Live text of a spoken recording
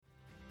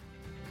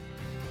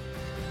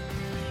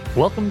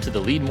Welcome to the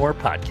Lead More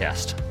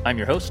Podcast. I'm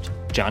your host,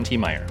 John T.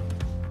 Meyer.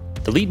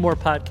 The Lead More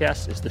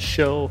Podcast is the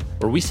show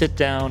where we sit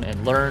down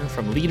and learn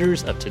from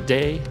leaders of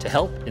today to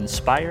help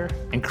inspire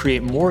and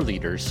create more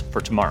leaders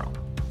for tomorrow.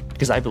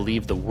 Because I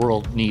believe the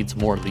world needs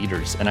more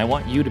leaders, and I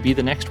want you to be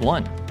the next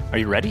one. Are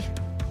you ready?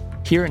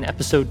 Here in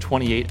episode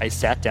 28, I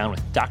sat down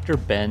with Dr.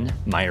 Ben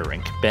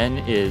Meyerink. Ben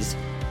is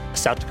a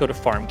South Dakota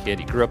farm kid.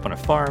 He grew up on a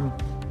farm,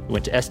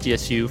 went to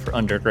SDSU for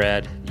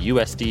undergrad,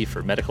 USD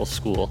for medical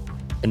school,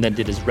 and then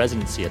did his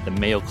residency at the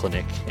Mayo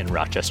Clinic in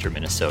Rochester,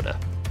 Minnesota.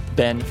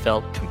 Ben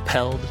felt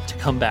compelled to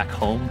come back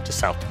home to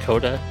South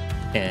Dakota,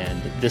 and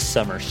this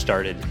summer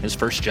started his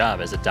first job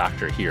as a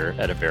doctor here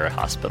at Avera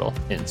Hospital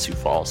in Sioux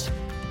Falls.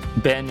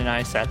 Ben and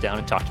I sat down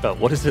and talked about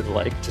what is it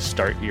like to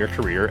start your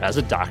career as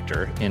a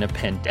doctor in a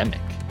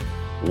pandemic?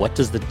 What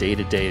does the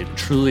day-to-day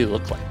truly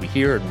look like? We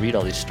hear and read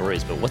all these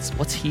stories, but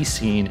what's he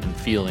seeing and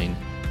feeling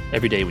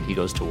every day when he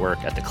goes to work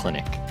at the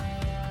clinic?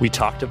 We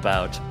talked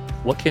about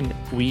what can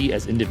we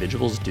as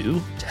individuals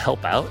do to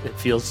help out? It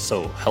feels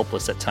so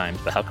helpless at times,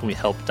 but how can we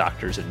help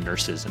doctors and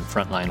nurses and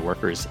frontline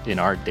workers in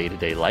our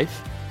day-to-day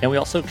life? And we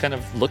also kind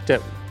of looked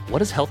at what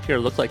does healthcare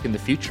look like in the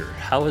future?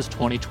 How has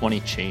 2020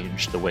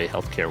 changed the way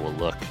healthcare will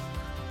look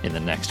in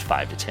the next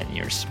 5 to 10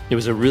 years? It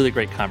was a really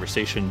great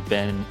conversation.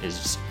 Ben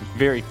is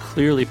very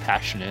clearly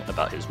passionate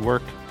about his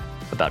work,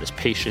 about his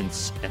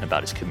patients, and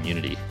about his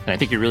community. And I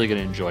think you're really going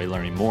to enjoy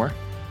learning more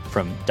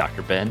from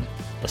Dr. Ben.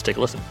 Let's take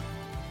a listen.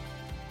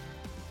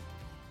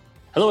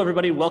 Hello,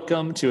 everybody.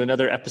 Welcome to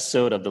another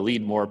episode of the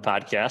Lead More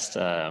Podcast.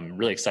 I'm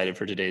really excited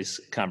for today's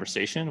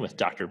conversation with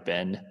Dr.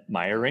 Ben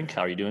Meyerink.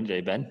 How are you doing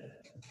today, Ben?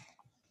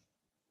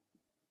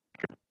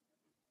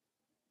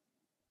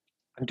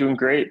 I'm doing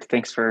great.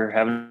 Thanks for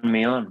having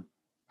me on.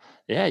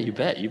 Yeah, you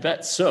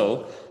bet.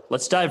 So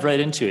let's dive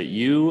right into it.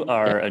 You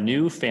are a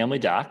new family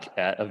doc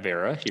at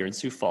Avera here in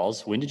Sioux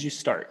Falls. When did you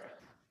start?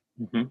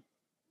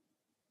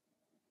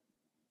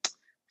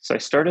 So I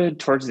started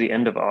towards the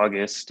end of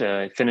August.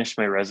 I finished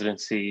my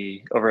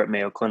residency over at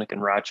Mayo Clinic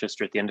in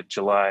Rochester at the end of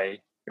July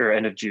or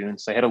end of June.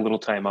 So I had a little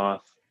time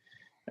off,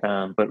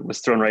 but was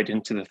thrown right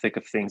into the thick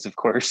of things, of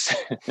course,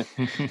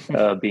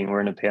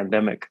 we're in a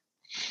pandemic.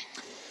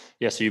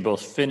 Yeah, so you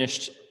both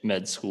finished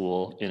med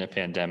school in a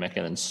pandemic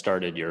and then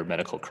started your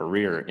medical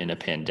career in a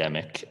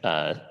pandemic.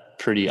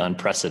 Pretty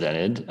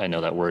unprecedented. I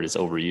know that word is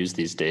overused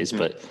these days,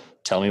 but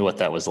tell me what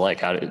that was like.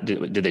 How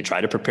did they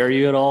try to prepare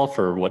you at all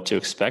for what to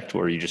expect,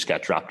 or you just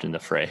got dropped in the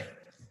fray?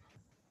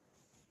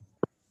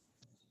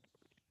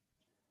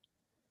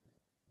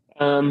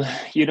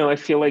 I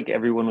feel like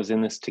everyone was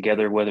in this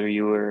together, whether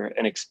you were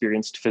an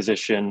experienced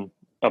physician,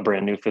 a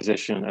brand new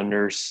physician, a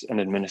nurse, an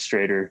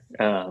administrator,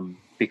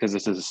 because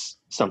this is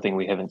something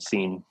we haven't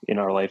seen in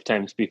our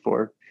lifetimes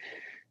before.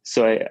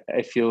 So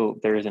I feel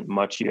there isn't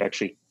much you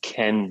actually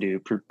can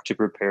do to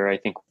prepare. I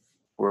think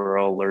we're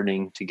all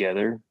learning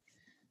together.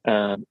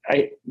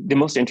 The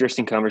most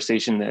interesting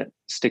conversation that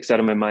sticks out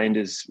of my mind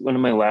is one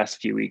of my last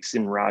few weeks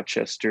in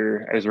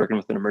Rochester. I was working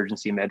with an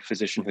emergency med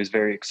physician who's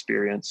very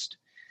experienced,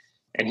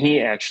 and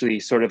he actually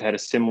sort of had a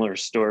similar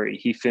story.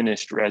 He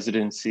finished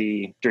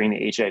residency during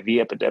the HIV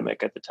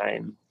epidemic at the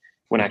time,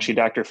 when actually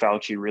Dr.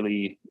 Fauci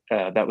really,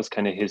 that was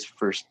kind of his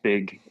first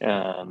big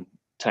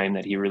time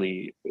that he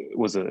really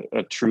was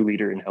a true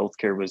leader in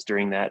healthcare, was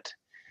during that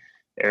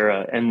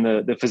era. And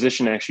the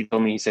physician actually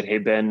told me, he said, "Hey,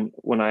 Ben,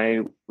 when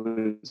I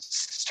was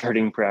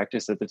starting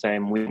practice at the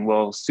time,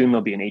 soon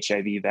there'll be an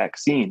HIV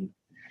vaccine."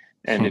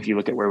 And if you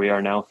look at where we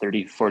are now,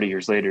 30, 40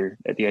 years later,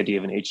 the idea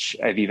of an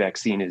HIV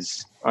vaccine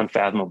is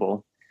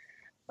unfathomable.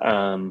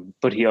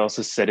 But he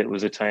also said it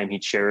was a time he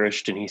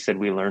cherished. And he said,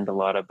 we learned a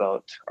lot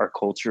about our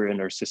culture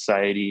and our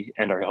society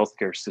and our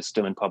healthcare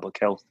system and public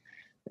health.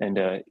 And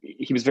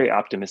he was very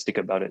optimistic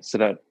about it. So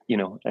that,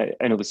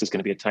 I know this is going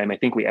to be a time I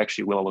think we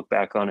actually will look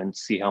back on and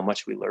see how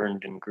much we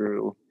learned and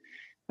grew.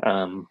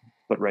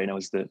 But right now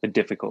is the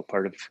difficult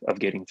part of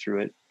getting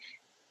through it.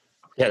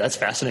 Yeah, that's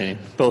fascinating,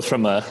 both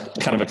from a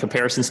kind of a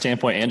comparison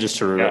standpoint and just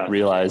to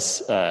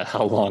realize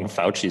how long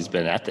Fauci's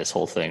been at this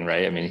whole thing,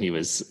 right? I mean, he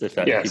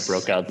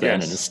broke out then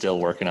and is still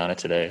working on it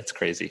today. It's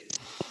crazy.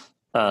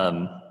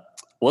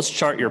 Let's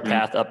chart your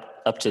path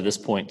up to this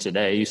point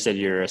today. You said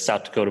you're a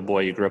South Dakota boy.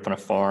 You grew up on a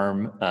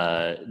farm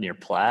near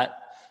Platte.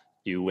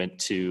 You went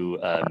to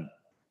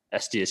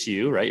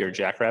SDSU, right? You're a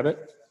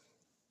Jackrabbit?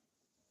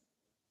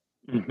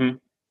 Mm-hmm.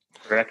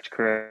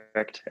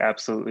 Correct.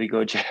 Absolutely.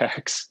 Go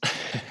Jacks.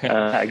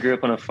 I grew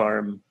up on a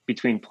farm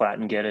between Platte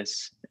and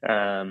Geddes.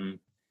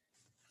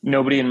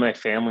 Nobody in my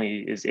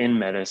family is in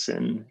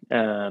medicine,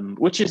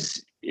 which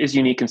is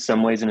unique in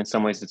some ways, and in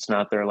some ways it's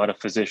not. There are a lot of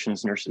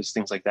physicians, nurses,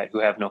 things like that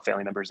who have no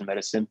family members in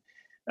medicine.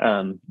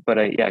 But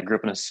I grew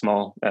up in a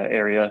small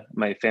area.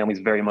 My family's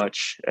very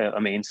much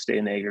a mainstay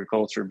in the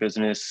agriculture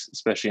business,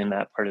 especially in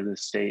that part of the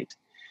state.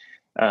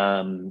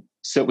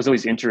 So it was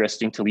always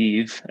interesting to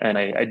leave, and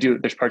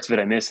there's parts of it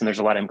I miss, and there's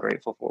a lot I'm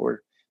grateful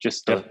for,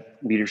 just the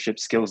leadership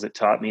skills that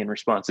taught me and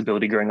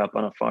responsibility growing up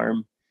on a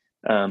farm.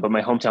 But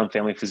my hometown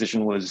family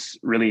physician was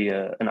really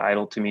an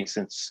idol to me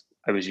since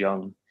I was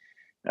young.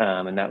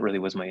 And that really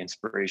was my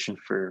inspiration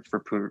for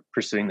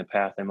pursuing the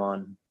path I'm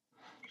on.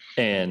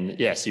 And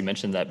yes, you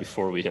mentioned that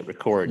before we hit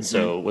record.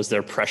 So was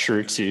there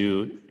pressure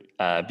to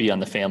be on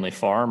the family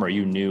farm, or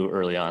you knew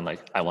early on, like,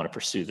 I want to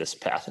pursue this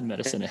path in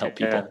medicine to help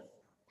people?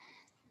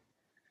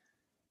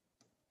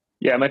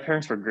 Yeah, my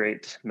parents were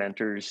great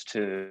mentors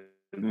to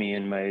me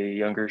and my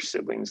younger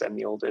siblings. I'm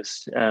the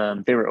oldest.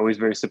 They were always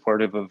very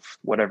supportive of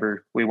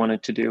whatever we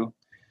wanted to do.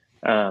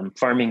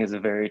 Farming is a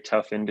very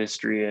tough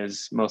industry,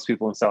 as most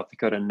people in South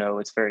Dakota know.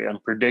 It's very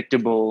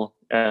unpredictable.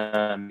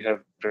 You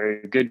have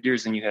very good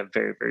years and you have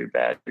very, very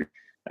bad years.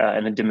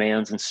 And the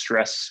demands and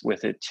stress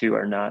with it too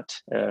are not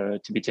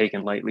to be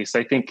taken lightly. So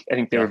I think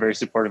they were very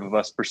supportive of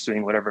us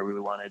pursuing whatever we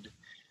wanted.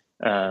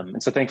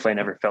 And so thankfully I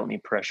never felt any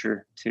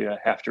pressure to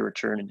have to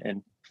return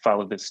and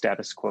follow the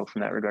status quo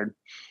from that regard.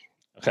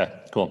 Okay,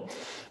 cool.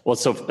 Well,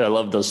 so I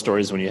love those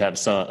stories when you have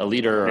a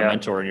leader or a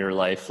mentor in your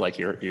life, like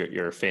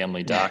your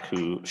family doc,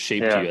 who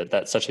shaped you at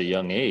that such a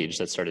young age,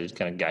 that started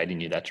kind of guiding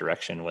you that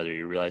direction, whether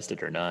you realized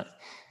it or not.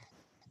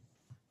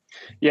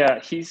 Yeah,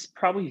 he's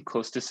probably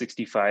close to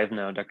 65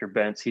 now, Dr.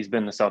 Bentz. He's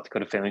been the South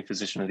Dakota Family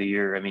Physician of the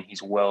Year. I mean,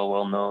 he's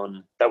well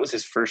known. That was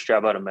his first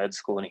job out of med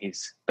school, and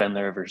he's been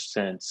there ever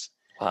since.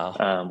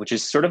 Wow. Which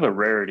is sort of a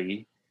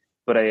rarity.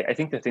 But I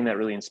think the thing that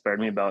really inspired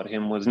me about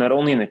him was not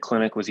only in the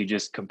clinic was he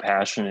just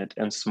compassionate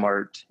and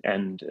smart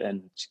and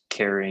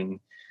caring,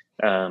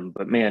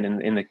 but man,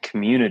 in the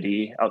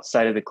community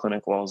outside of the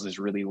clinic walls is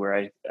really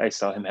where I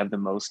saw him have the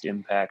most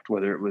impact,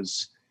 whether it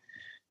was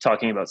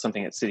talking about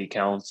something at city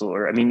council,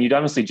 or, I mean, you'd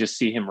honestly just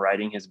see him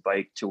riding his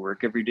bike to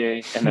work every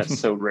day. And that's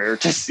so rare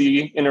to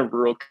see in a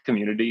rural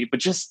community, but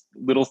just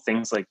little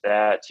things like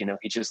that,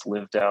 he just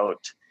lived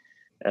out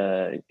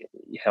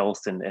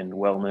health and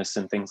wellness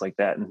and things like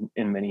that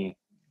in many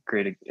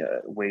great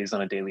ways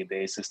on a daily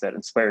basis that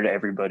inspired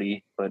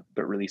everybody, but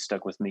really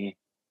stuck with me.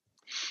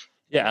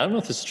 Yeah, I don't know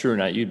if this is true or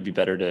not. You'd be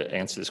better to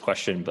answer this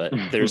question, but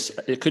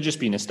it could just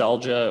be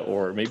nostalgia,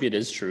 or maybe it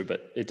is true,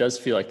 but it does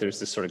feel like there's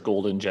this sort of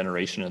golden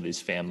generation of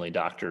these family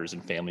doctors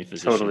and family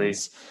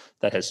physicians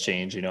that has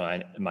changed.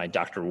 My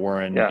Dr.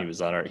 Warren, he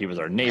was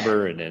our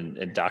neighbor,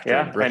 and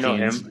Dr. Brookings, I know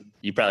him.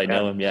 You probably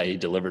know him. Yeah, he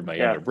delivered my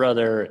younger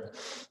brother.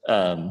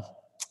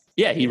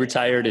 He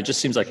retired. It just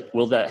seems like,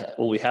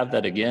 will we have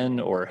that again,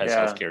 or has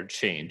healthcare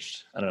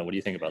changed? I don't know. What do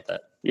you think about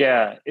that?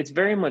 Yeah, it's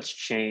very much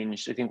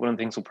changed. I think one of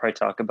the things we'll probably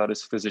talk about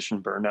is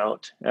physician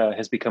burnout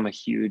has become a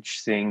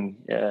huge thing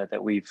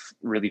that we've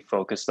really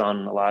focused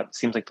on a lot. It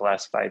seems like the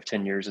last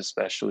 5-10 years,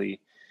 especially,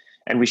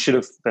 and we should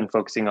have been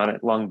focusing on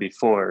it long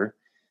before.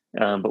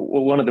 But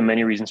one of the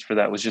many reasons for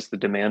that was just the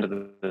demand of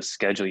the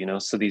schedule,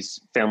 So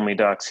these family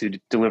docs who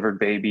delivered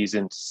babies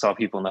and saw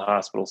people in the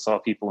hospital, saw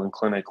people in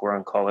clinic, were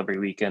on call every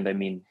weekend. I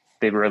mean,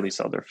 they rarely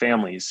saw their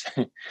families.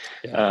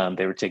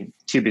 They were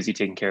too busy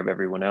taking care of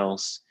everyone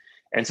else.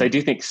 And so I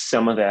do think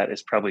some of that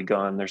is probably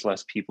gone. There's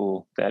less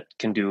people that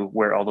can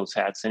wear all those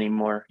hats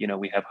anymore.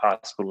 We have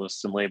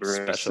hospitalists and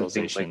laborists and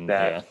things like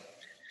that.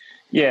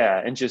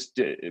 Yeah, and just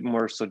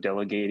more so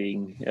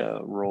delegating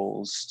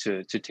roles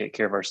to take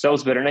care of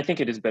ourselves better. And I think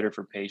it is better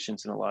for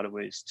patients in a lot of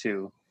ways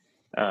too.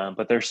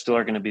 But there still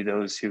are going to be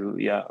those who,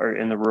 are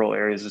in the rural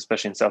areas,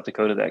 especially in South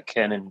Dakota, that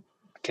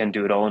can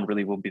do it all and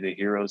really will be the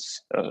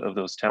heroes of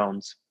those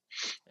towns.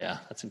 Yeah,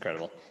 that's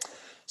incredible.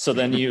 So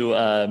then you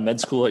med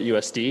school at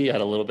USD,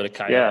 had a little bit of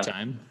kayak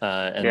time,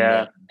 and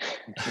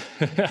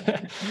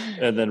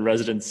then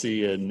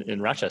residency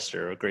in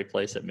Rochester, a great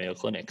place at Mayo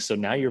Clinic. So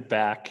now you're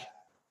back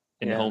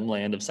in the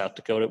homeland of South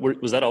Dakota.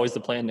 Was that always the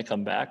plan to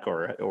come back,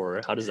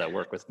 or how does that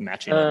work with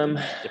matching up in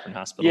different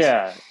hospitals?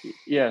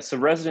 Yeah. So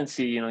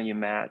residency, you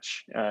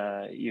match,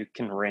 you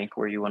can rank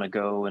where you want to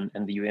go,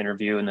 and you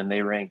interview, and then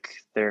they rank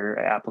their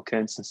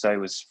applicants. And so I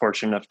was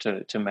fortunate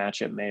enough to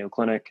match at Mayo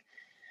Clinic.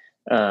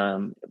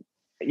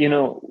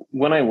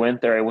 When I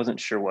went there, I wasn't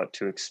sure what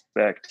to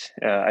expect.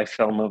 I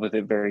fell in love with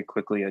it very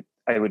quickly.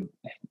 I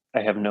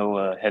have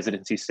no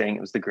hesitancy saying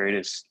it was the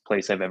greatest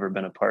place I've ever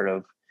been a part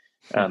of.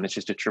 It's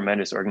just a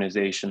tremendous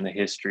organization, the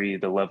history,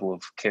 the level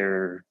of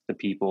care, the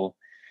people.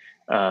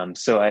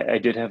 So I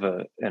did have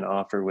an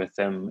offer with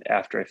them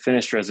after I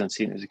finished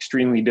residency, and it was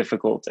extremely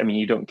difficult. I mean,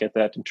 you don't get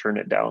that and turn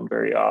it down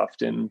very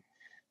often.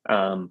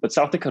 But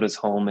South Dakota's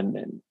home,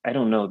 and I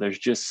don't know, there's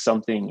just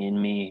something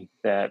in me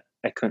that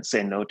I couldn't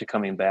say no to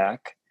coming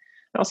back.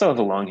 I also have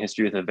a long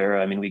history with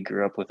Avera. I mean, we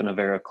grew up with an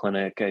Avera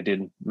clinic. I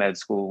did med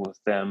school with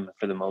them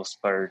for the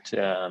most part.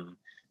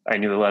 I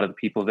knew a lot of the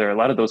people there. A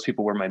lot of those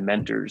people were my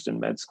mentors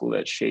in med school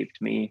that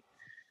shaped me.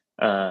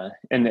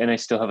 And I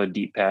still have a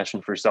deep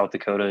passion for South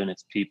Dakota and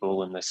its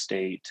people and the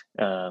state.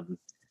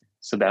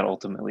 So that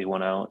ultimately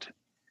won out.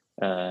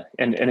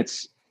 And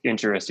it's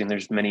interesting.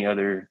 There's many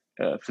other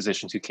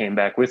physicians who came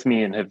back with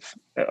me, and have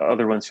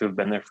other ones who have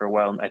been there for a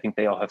while. And I think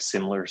they all have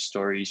similar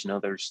stories.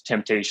 There's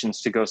temptations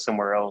to go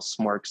somewhere else,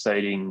 more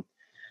exciting,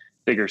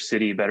 bigger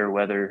city, better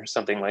weather,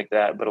 something like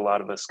that. But a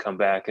lot of us come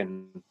back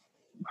and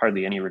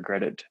hardly any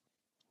regret it.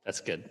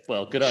 That's good.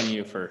 Well, good on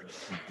you for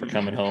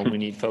coming home. We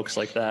need folks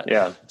like that.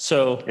 Yeah.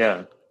 So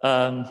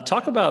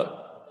talk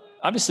about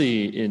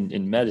obviously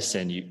in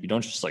medicine, you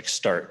don't just like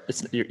start.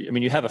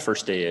 You have a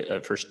first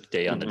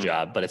day on the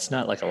job, but it's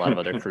not like a lot of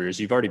other careers.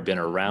 You've already been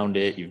around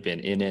it. You've been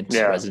in it,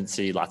 Yeah.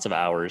 residency, lots of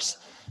hours.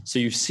 So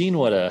you've seen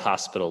what a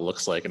hospital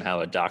looks like and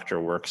how a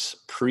doctor works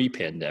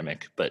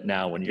pre-pandemic. But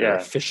now when you're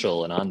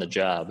official and on the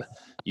job,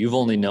 you've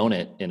only known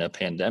it in a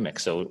pandemic.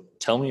 So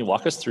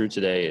walk us through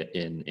today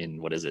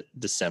in what is it,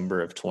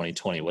 December of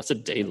 2020? What's a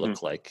day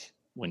look like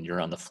when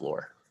you're on the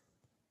floor?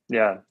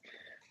 Yeah.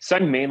 So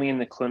I'm mainly in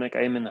the clinic.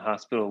 I am in the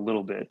hospital a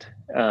little bit.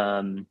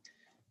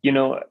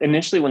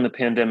 Initially when the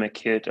pandemic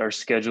hit, our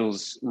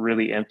schedules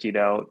really emptied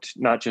out,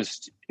 not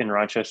just in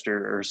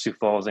Rochester or Sioux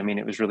Falls. I mean,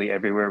 it was really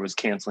everywhere. It was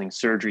canceling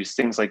surgeries,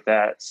 things like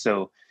that.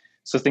 So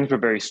things were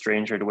very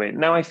strange right away.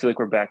 Now I feel like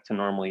we're back to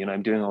normal.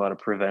 I'm doing a lot of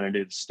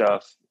preventative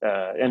stuff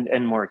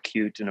and more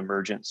acute and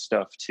emergent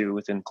stuff too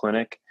within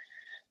clinic.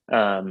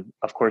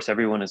 Of course,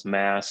 everyone is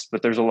masked,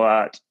 but there's a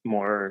lot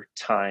more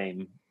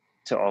time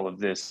to all of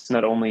this.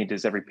 Not only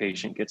does every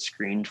patient get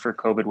screened for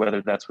COVID,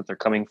 whether that's what they're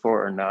coming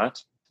for or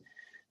not,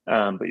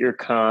 but you're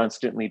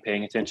constantly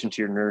paying attention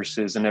to your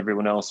nurses and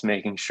everyone else,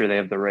 making sure they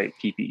have the right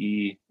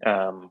PPE,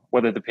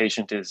 whether the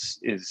patient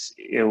is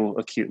ill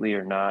acutely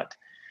or not.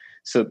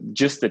 So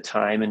just the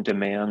time and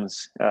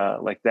demands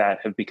like that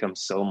have become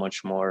so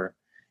much more.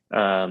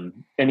 And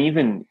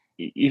even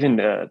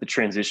the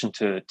transition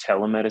to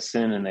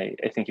telemedicine, and I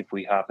think if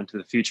we hop into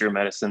the future of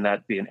medicine,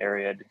 that'd be an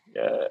area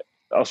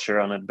I'll share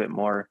on it a bit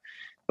more.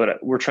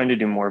 But we're trying to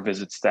do more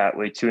visits that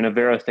way too. And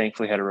Avera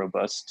thankfully had a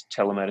robust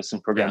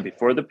telemedicine program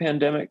before the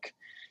pandemic.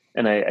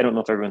 And I don't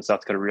know if everyone in South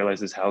Dakota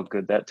realizes how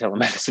good that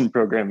telemedicine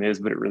program is,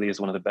 but it really is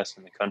one of the best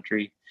in the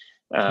country.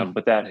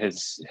 But that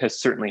has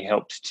certainly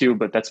helped too.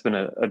 But that's been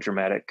a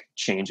dramatic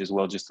change as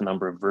well. Just the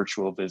number of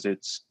virtual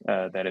visits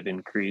that have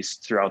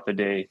increased throughout the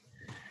day.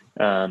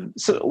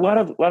 So a lot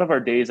of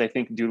our days, I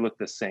think, do look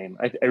the same.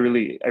 I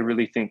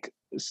really think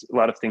a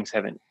lot of things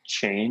haven't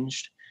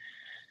changed.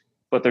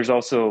 But there's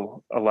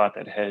also a lot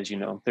that has,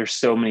 there's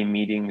so many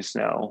meetings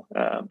now,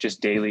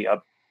 just daily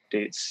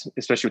updates,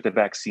 especially with the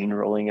vaccine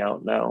rolling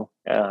out now.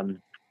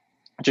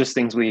 Just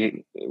things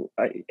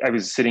I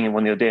was sitting in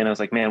one the other day and I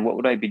was like, man, what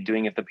would I be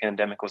doing if the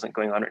pandemic wasn't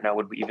going on right now?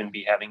 Would we even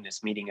be having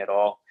this meeting at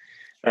all?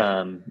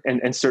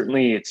 And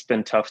certainly it's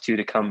been tough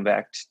to come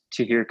back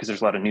to here because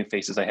there's a lot of new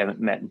faces I haven't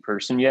met in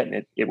person yet.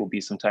 And it will be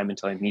some time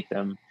until I meet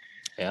them.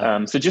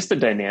 Yeah. So just the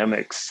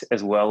dynamics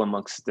as well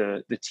amongst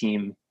the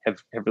team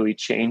have really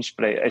changed,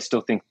 but I still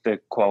think the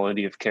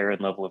quality of care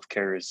and level of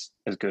care is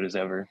as good as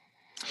ever.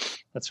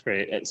 That's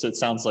great. So it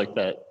sounds like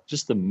that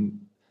just the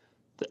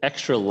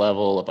extra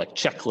level of like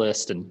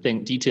checklist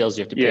and details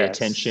you have to pay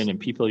attention and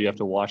people you have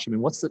to watch. I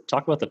mean,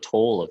 talk about the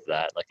toll of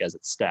that, like as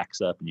it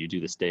stacks up and you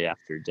do this day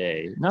after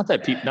day. Not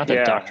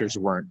that doctors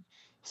weren't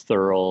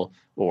thorough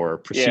or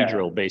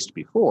procedural based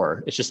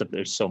before. It's just that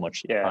there's so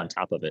much on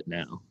top of it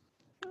now.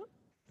 I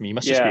mean, you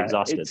must just be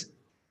exhausted.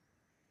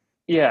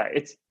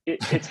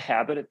 It's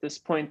habit at this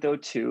point though,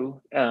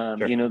 too.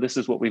 Sure. This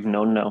is what we've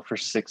known now for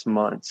 6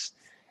 months.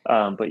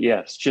 But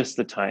yes, just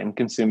the time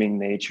consuming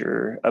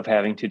nature of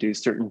having to do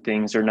certain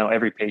things, or now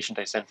every patient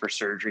I send for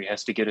surgery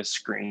has to get a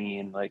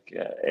screen. Like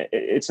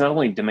it's not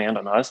only demand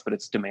on us, but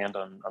it's demand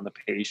on the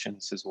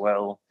patients as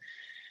well.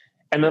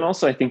 And then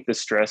also I think the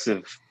stress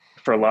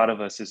for a lot of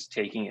us is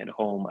taking it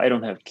home. I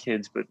don't have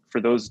kids, but for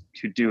those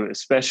who do,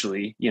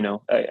 especially,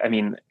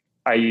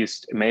 I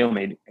used Mayo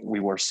Made,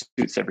 we wore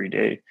suits every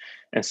day.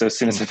 And so as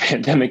soon as the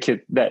pandemic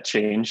hit, that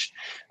changed.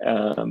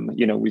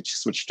 We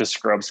just switched to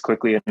scrubs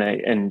quickly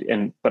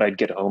but I'd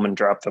get home and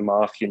drop them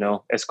off,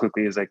 as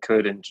quickly as I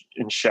could and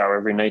shower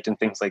every night and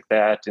things like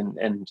that.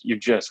 And you're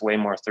just way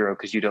more thorough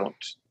because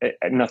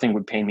nothing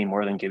would pain me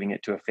more than giving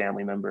it to a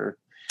family member.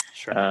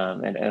 Sure.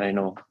 And I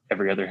know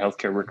every other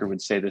healthcare worker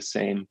would say the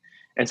same.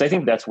 And so I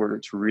think that's where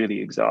it's really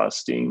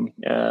exhausting.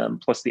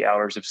 Plus the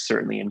hours have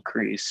certainly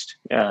increased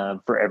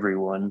for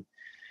everyone.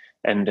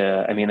 And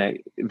my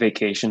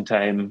vacation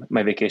time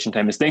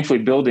is thankfully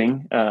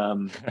building.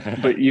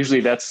 But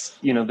usually that's,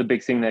 the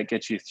big thing that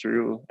gets you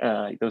through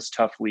those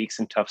tough weeks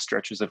and tough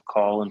stretches of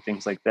call and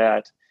things like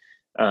that.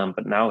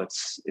 But now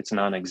it's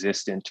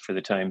non-existent for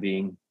the time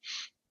being.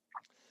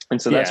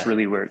 And so that's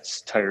really where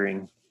it's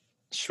tiring.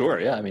 Sure.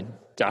 Yeah. I mean,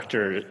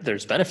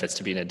 there's benefits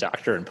to being a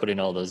doctor and putting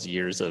all those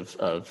years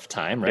of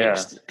time, right?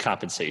 Yeah.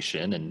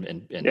 Compensation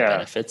and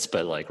benefits.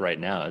 But like right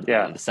now,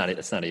 it's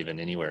not even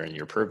anywhere in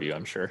your purview,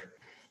 I'm sure.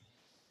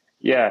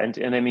 Yeah.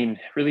 And I mean,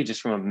 really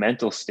just from a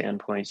mental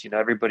standpoint,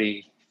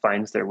 everybody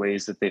finds their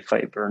ways that they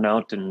fight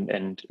burnout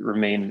and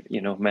remain,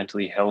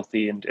 mentally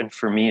healthy. And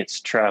for me, it's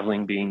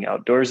traveling, being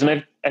outdoors.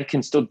 And I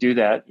can still do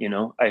that.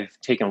 I've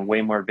taken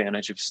way more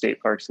advantage of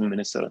state parks in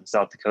Minnesota and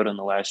South Dakota in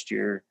the last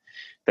year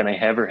than I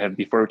ever have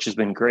before, which has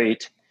been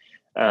great.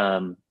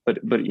 But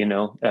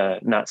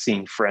not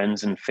seeing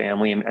friends and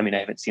family. I mean, I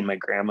haven't seen my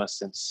grandma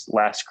since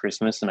last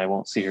Christmas and I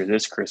won't see her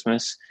this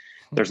Christmas.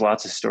 There's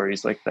lots of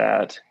stories like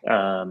that.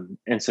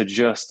 And so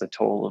just the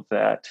toll of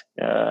that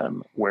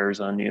wears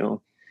on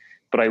you.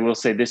 But I will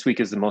say this week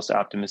is the most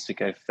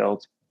optimistic I've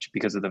felt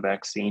because of the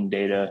vaccine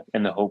data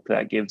and the hope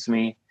that gives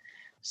me.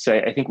 So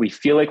I think we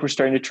feel like we're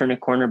starting to turn a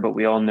corner, but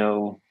we all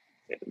know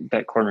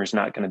that corner is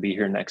not going to be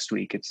here next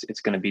week.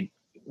 It's going to be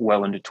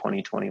well into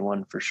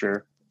 2021 for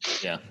sure.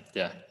 Yeah.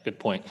 Good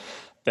point.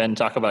 Ben,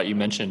 you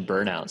mentioned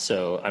burnout.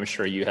 So I'm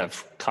sure you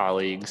have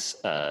colleagues,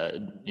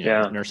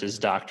 nurses,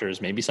 doctors,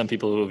 maybe some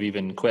people who have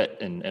even quit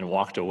and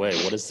walked away.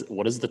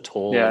 What is the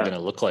toll going to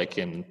look like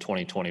in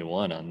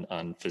 2021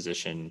 on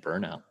physician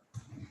burnout?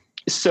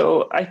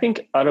 So I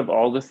think out of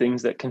all the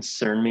things that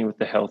concern me with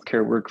the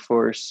healthcare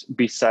workforce,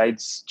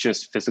 besides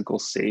just physical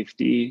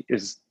safety,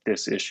 is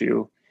this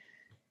issue.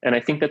 And I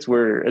think that's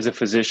where, as a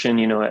physician,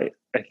 I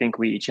think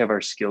we each have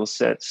our skill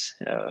sets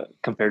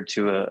compared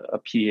to a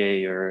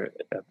PA or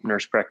a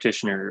nurse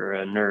practitioner or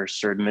a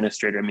nurse or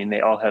administrator. I mean, they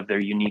all have their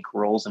unique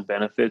roles and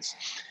benefits.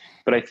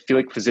 But I feel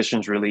like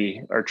physicians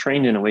really are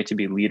trained in a way to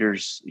be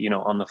leaders,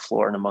 on the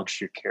floor and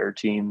amongst your care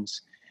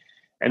teams.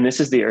 And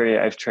this is the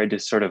area I've tried to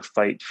sort of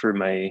fight for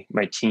my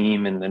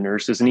team and the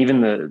nurses and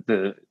even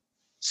the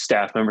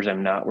staff members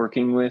I'm not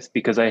working with,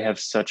 because I have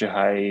such a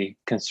high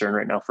concern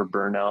right now for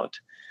burnout.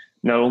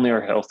 Not only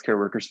are healthcare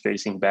workers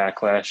facing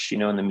backlash,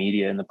 in the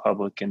media and the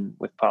public and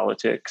with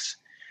politics,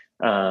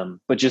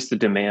 but just the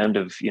demand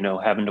of,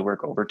 having to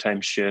work overtime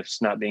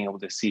shifts, not being able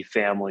to see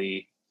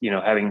family,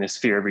 having this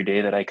fear every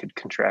day that I could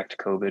contract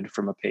COVID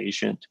from a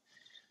patient.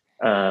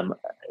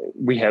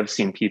 We have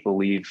seen people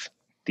leave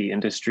the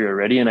industry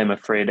already, and I'm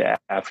afraid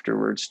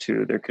afterwards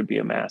too, there could be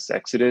a mass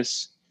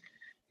exodus.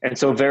 And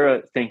so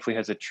Vera thankfully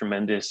has a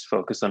tremendous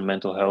focus on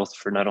mental health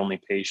for not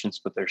only patients,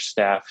 but their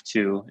staff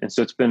too. And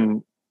so it's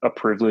been a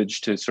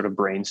privilege to sort of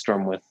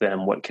brainstorm with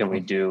them. What can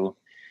we do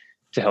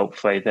to help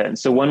fight that? And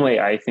so one way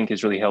I think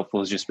is really helpful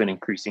has just been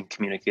increasing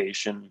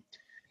communication.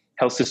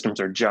 Health systems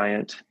are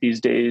giant these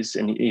days.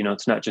 And,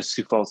 it's not just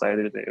Sioux Falls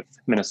either. They have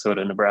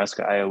Minnesota,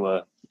 Nebraska,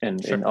 Iowa,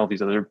 and all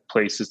these other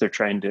places they're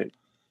trying to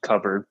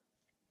cover.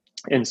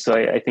 And so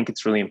I think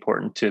it's really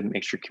important to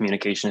make sure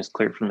communication is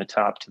clear from the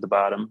top to the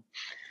bottom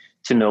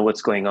to know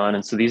what's going on.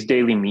 And so these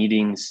daily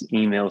meetings,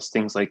 emails,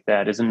 things like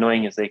that, as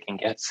annoying as they can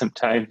get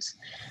sometimes,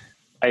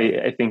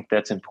 I think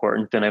that's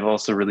important. And I've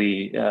also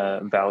really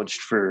vouched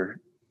for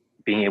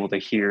being able to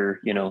hear,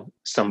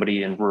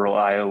 somebody in rural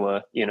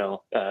Iowa,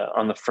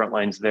 on the front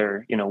lines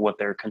there, what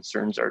their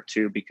concerns are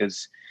too,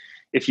 because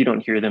if you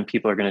don't hear them,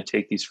 people are going to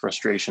take these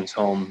frustrations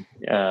home.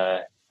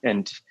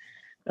 And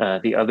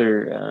the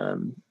other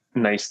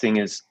nice thing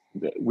is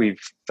that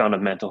we've found a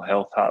mental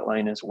health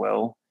hotline as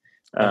well.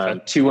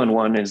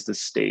 211 is the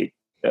state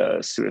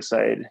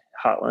suicide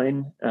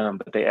hotline,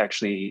 but they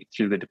actually,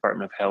 through the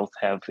Department of Health,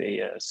 have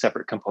a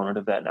separate component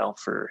of that now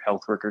for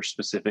health workers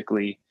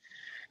specifically.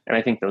 And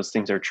I think those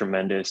things are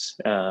tremendous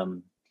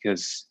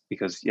because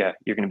you're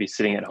going to be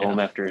sitting at home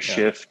after a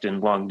shift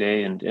and long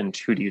day, and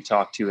who do you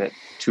talk to at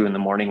 2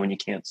 a.m. when you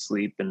can't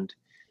sleep? And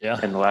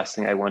the last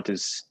thing I want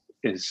is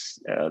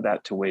that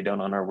to weigh down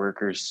on our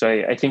workers. So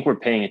I think we're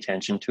paying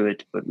attention to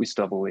it, but we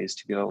still have a ways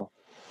to go.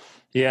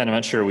 Yeah, and I'm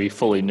not sure we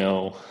fully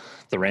know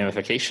the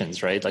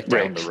ramifications, right? Like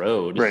down the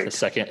road,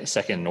 the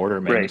second order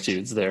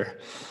magnitudes there.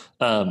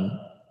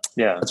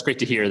 It's great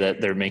to hear that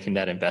they're making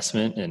that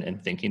investment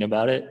and thinking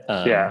about it.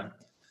 That's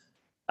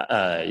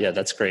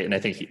great. And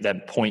I think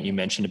that point you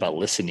mentioned about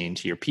listening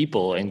to your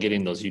people and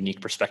getting those unique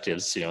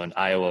perspectives, in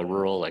Iowa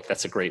rural, like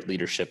that's a great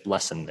leadership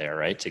lesson there,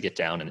 right? To get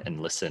down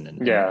and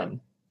listen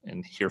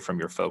and hear from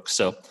your folks.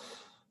 So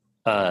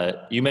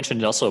you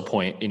mentioned also a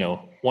point,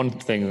 one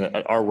thing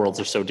that our worlds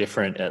are so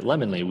different at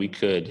Lemonly, we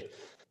could,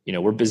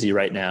 we're busy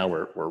right now.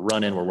 We're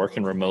running, we're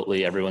working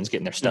remotely. Everyone's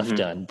getting their stuff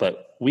done,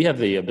 but we have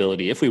the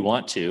ability, if we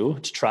want to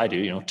try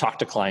to, talk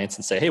to clients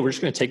and say, hey, we're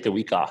just going to take the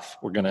week off.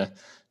 We're going to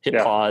hit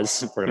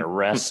pause. We're going to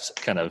rest,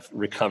 kind of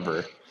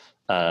recover.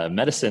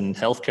 Medicine,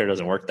 healthcare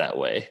doesn't work that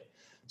way.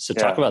 So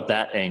talk about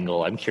that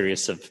angle. I'm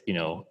curious of,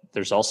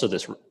 there's also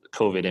this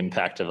COVID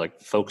impact of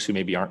like folks who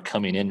maybe aren't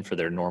coming in for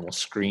their normal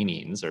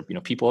screenings, or,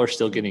 people are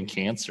still getting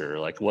cancer.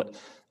 Like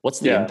what's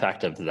the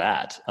impact of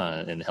that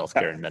in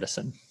healthcare and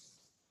medicine?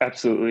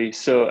 Absolutely.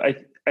 So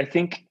I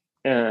think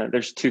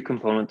there's two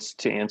components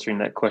to answering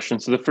that question.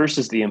 So the first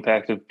is the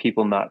impact of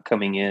people not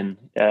coming in.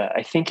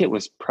 I think it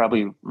was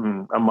probably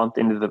a month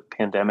into the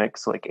pandemic,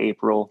 so like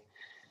April.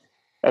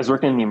 I was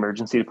working in the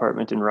emergency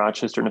department in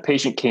Rochester, and a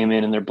patient came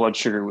in and their blood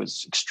sugar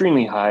was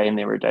extremely high and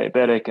they were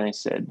diabetic. And I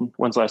said,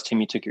 when's the last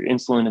time you took your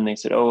insulin? And they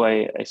said,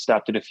 I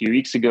stopped it a few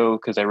weeks ago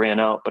because I ran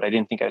out, but I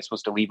didn't think I was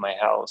supposed to leave my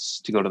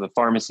house to go to the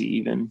pharmacy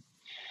even.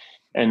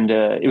 And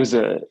it was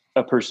a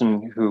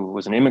person who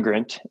was an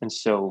immigrant. And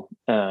so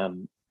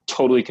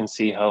totally can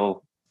see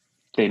how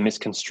they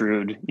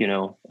misconstrued,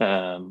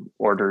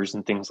 orders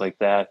and things like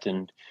that.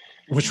 And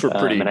which were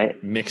pretty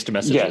mixed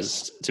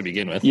messages to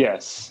begin with.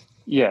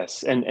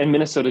 Yes. And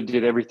Minnesota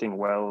did everything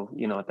well,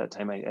 at that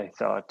time, I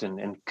thought,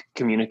 and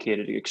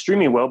communicated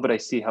extremely well, but I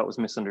see how it was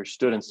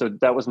misunderstood. And so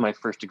that was my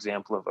first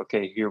example of,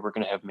 okay, here we're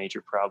going to have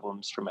major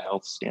problems from a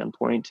health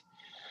standpoint.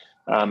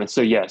 And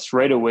so, yes,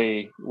 right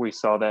away, we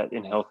saw that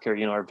in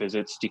healthcare, our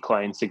visits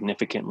declined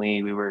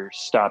significantly. We were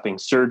stopping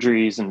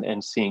surgeries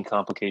and seeing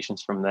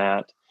complications from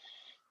that.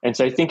 And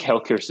so I think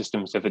healthcare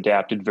systems have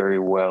adapted very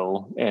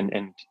well.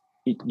 And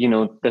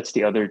that's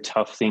the other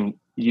tough thing.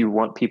 You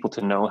want people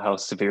to know how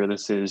severe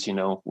this is.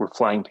 We're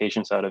flying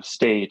patients out of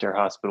state, our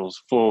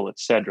hospital's full, et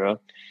cetera.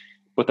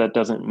 But that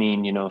doesn't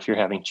mean, if you're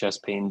having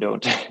chest pain,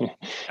 don't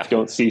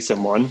don't see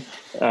someone.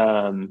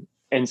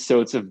 And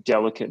so it's a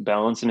delicate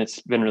balance, and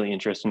it's been really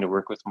interesting to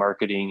work with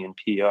marketing and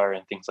PR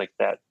and things like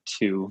that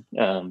too,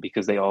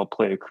 because they all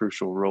play a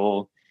crucial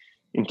role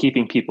in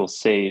keeping people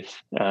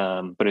safe.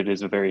 But it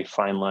is a very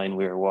fine line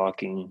we are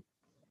walking.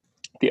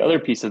 The other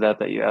piece of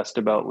that you asked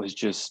about was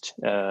just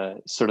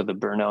sort of the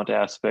burnout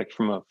aspect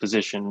from a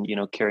physician,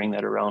 carrying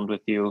that around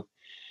with you.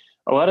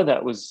 A lot of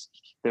that was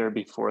there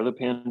before the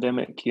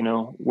pandemic,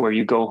 where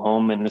you go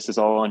home and this is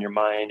all on your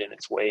mind and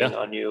it's weighing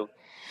on you.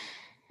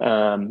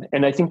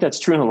 And I think that's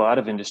true in a lot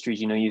of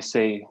industries. You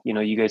say,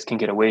 you guys can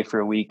get away for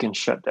a week and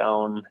shut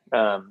down.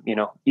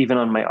 Even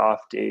on my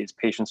off days,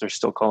 patients are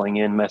still calling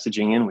in,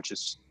 messaging in, which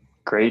is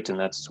great. And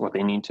that's what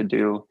they need to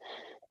do.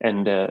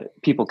 And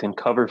people can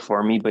cover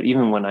for me. But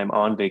even when I'm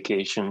on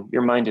vacation,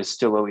 your mind is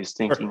still always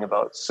thinking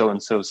about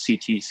so-and-so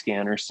CT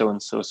scan or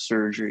so-and-so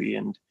surgery.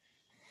 And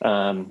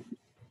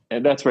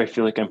that's where I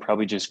feel like I'm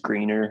probably just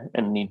greener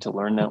and need to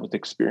learn that with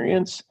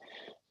experience.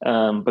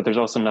 But there's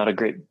also not a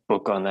great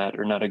book on that,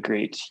 or not a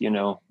great,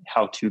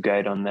 how-to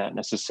guide on that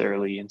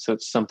necessarily. And so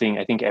it's something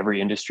I think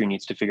every industry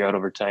needs to figure out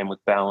over time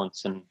with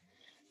balance and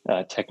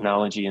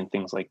technology and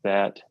things like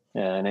that.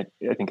 And I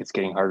think it's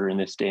getting harder in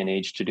this day and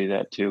age to do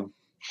that too.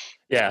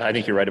 Yeah, I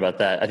think you're right about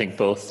that. I think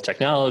both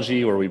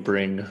technology, where we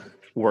bring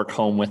work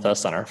home with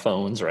us on our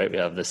phones, right? We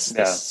have this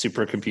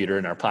supercomputer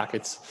in our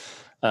pockets.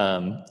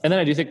 And then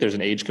I do think there's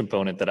an age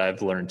component that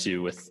I've learned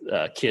to with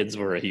kids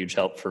were a huge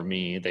help for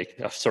me. They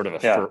have sort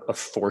of a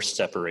forced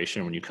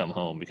separation when you come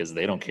home, because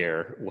they don't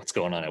care what's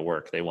going on at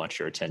work. They want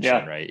your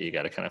attention, right? You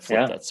got to kind of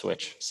flip that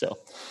switch. So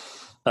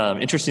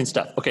interesting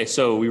stuff. Okay.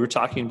 So we were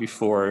talking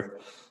before,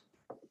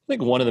 I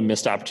think one of the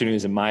missed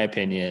opportunities, in my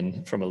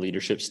opinion, from a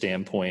leadership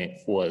standpoint,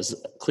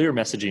 was clear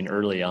messaging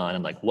early on,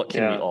 and what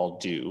can we all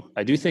do?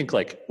 I do think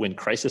when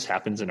crisis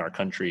happens in our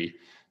country,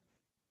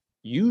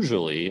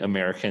 usually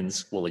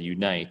Americans will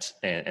unite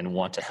and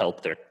want to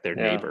help their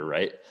neighbor,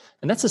 right?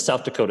 And that's a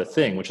South Dakota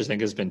thing, which I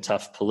think has been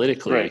tough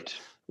politically,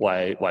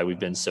 why we've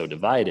been so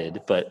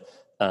divided. But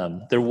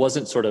there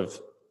wasn't sort of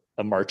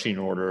a marching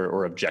order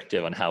or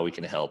objective on how we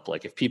can help.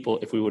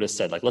 If we would have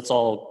said, let's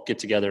all get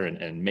together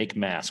and make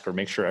masks, or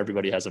make sure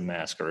everybody has a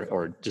mask,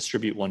 or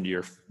distribute one to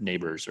your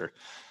neighbors, or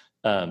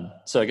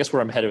so I guess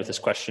where I'm headed with this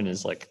question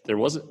is there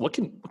wasn't, what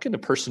can a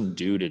person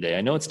do today?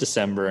 I know it's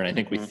December, and I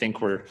think we think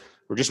we're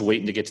just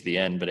waiting to get to the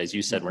end, but as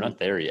you said, we're not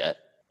there yet.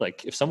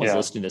 If someone's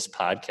listening to this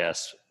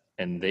podcast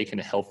and they can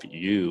help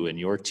you and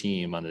your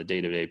team on a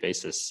day-to-day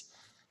basis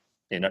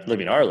in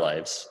living our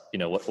lives,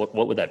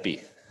 what would that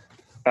be?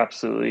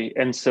 Absolutely.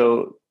 And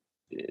so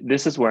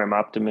this is where I'm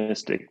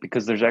optimistic,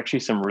 because there's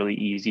actually some really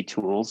easy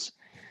tools.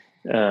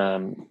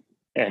 And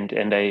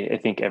I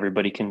think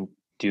everybody can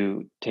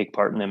take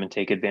part in them and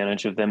take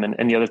advantage of them.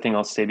 And the other thing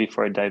I'll say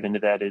before I dive into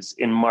that is,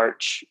 in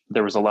March,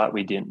 there was a lot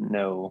we didn't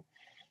know.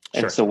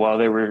 And so while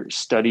there were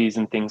studies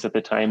and things at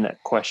the time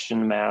that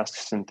questioned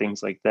masks and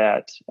things like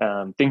that,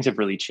 things have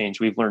really changed.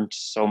 We've learned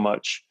so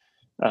much.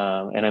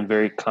 And I'm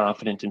very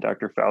confident in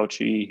Dr.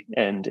 Fauci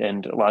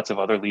and lots of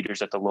other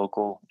leaders at the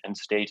local and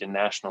state and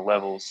national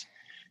levels.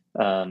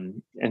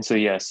 And so,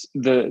 yes,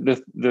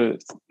 the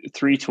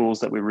three tools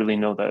that we really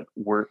know that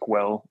work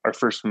well are,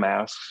 first,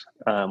 masks.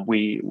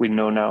 We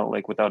know now,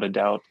 without a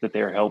doubt, that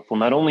they are helpful,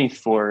 not only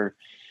for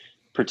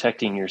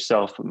protecting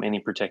yourself, but mainly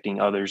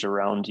protecting others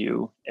around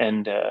you.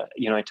 And,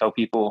 I tell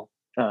people,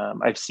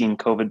 I've seen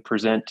COVID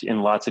present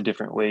in lots of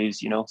different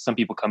ways. Some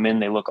people come in,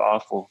 they look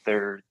awful.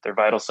 Their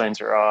vital signs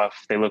are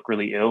off. They look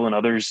really ill, and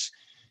others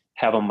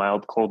have a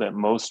mild cold at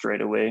most right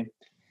away.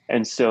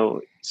 And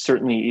so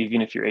certainly,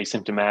 even if you're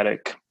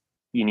asymptomatic,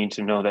 you need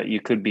to know that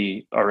you could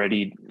be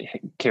already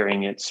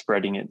carrying it,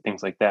 spreading it,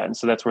 things like that. And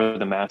so that's where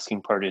the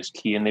masking part is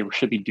key. And they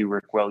really do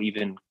work well,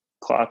 even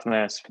cloth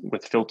masks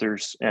with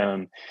filters.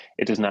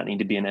 It does not need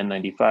to be an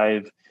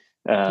N95.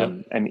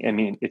 I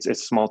mean, it's a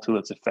small tool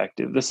that's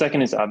effective. The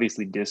second is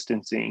obviously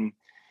distancing.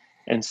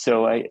 And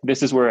so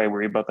this is where I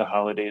worry about the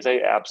holidays. I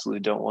absolutely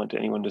don't want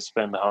anyone to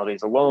spend the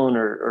holidays alone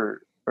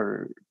or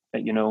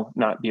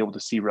not be able to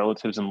see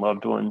relatives and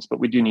loved ones, but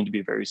we do need to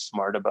be very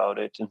smart about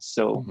it. And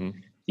so,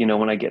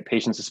 when I get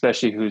patients,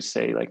 especially who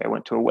say, I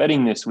went to a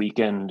wedding this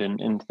weekend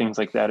and things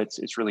like that,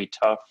 it's really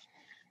tough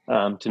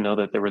to know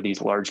that there were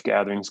these large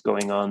gatherings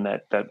going on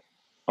that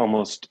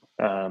almost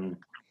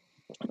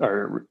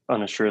are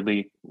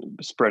unassuredly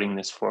spreading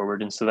this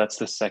forward. And so that's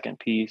the second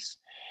piece.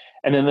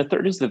 And then the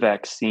third is the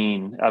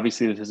vaccine.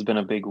 Obviously, this has been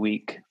a big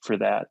week for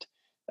that.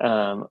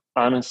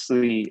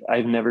 Honestly,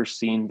 I've never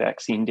seen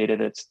vaccine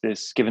data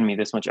that's given me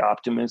this much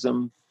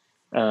optimism.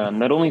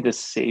 Not only the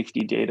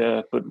safety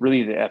data, but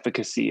really the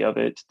efficacy of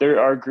it. There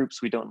are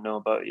groups we don't know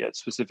about yet,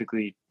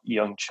 specifically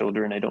young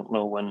children. I don't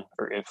know when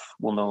or if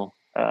we'll know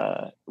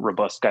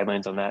robust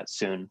guidelines on that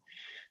soon.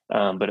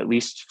 But at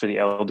least for the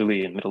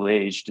elderly and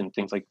middle-aged and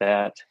things like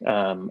that,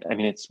 I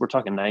mean, we're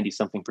talking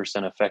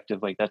 90-something%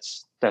 effective. Like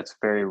that's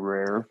very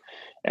rare.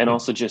 And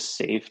also just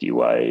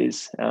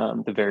safety-wise,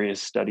 the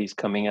various studies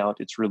coming out,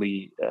 it's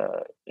really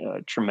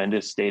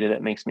tremendous data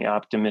that makes me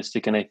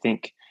optimistic. And I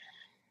think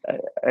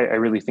I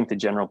really think the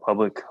general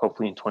public,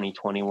 hopefully in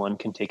 2021,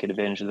 can take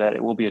advantage of that.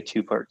 It will be a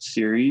 2-part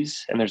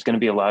series, and there's going to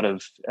be a lot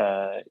of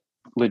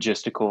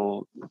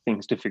logistical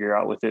things to figure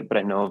out with it. But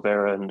I know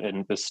Vera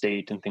and the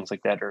state and things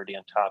like that are already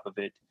on top of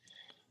it.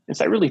 And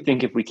so I really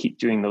think if we keep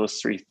doing those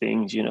 3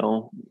 things,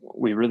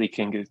 we really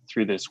can get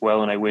through this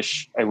well. And I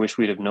wish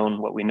we'd have known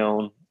what we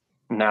know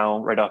now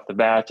right off the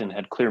bat and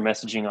had clear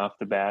messaging off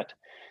the bat.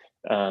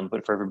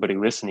 But for everybody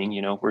listening,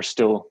 we're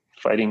still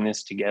fighting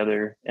this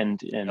together,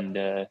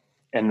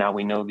 and now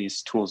we know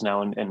these tools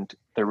now, and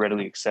they're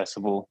readily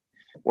accessible,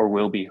 or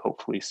will be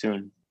hopefully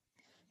soon.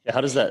 Yeah,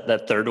 how does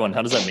that third one,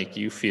 how does that make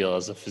you feel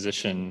as a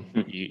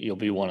physician? You'll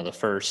be one of the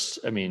first.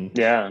 I mean,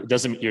 it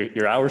doesn't,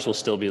 your hours will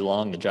still be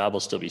long, the job will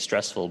still be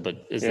stressful,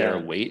 but is there a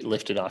weight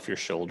lifted off your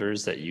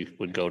shoulders that you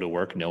would go to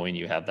work knowing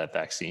you have that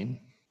vaccine?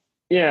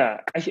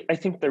 Yeah, I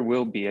think there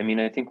will be. I mean,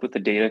 I think with the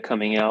data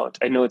coming out,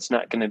 I know it's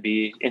not going to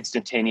be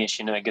instantaneous.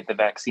 I get the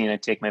vaccine, I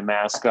take my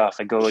mask off,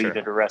 I go eat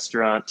at a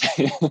restaurant.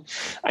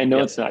 I know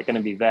it's not going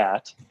to be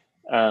that.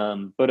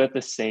 But at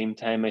the same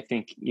time, I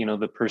think,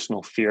 the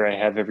personal fear I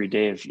have every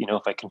day of,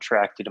 if I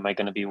contract it, am I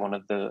going to be one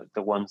of the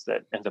ones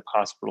that ends up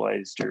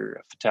hospitalized or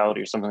a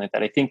fatality or something like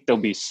that? I think there'll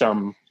be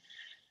some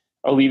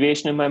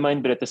alleviation in my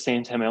mind, but at the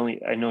same time,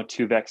 I know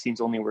 2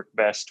 vaccines only work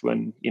best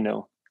when,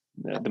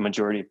 the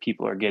majority of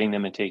people are getting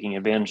them and taking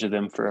advantage of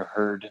them for a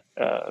herd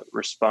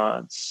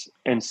response.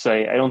 And so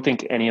I don't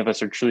think any of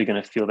us are truly going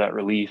to feel that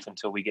relief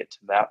until we get to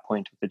that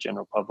point with the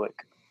general public.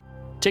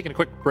 Taking a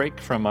quick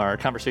break from our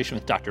conversation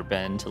with Dr.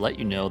 Ben to let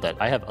you know that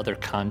I have other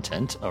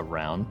content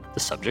around the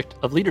subject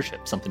of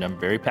leadership, something I'm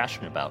very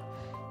passionate about.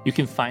 You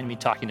can find me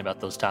talking about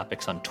those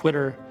topics on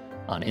Twitter,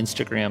 on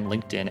Instagram,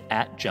 LinkedIn,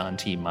 at John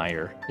T.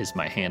 Meyer is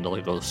my handle.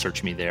 Go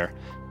search me there.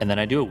 And then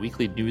I do a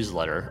weekly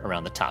newsletter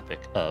around the topic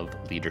of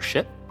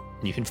leadership.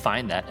 And you can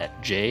find that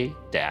at j-t-m.com,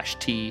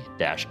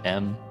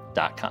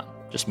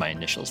 just my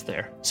initials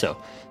there. So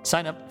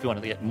sign up if you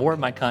want to get more of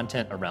my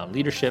content around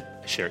leadership.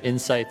 I share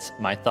insights,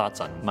 my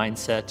thoughts on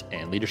mindset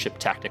and leadership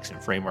tactics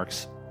and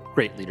frameworks,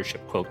 great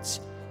leadership quotes.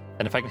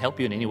 And if I can help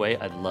you in any way,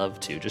 I'd love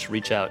to. Just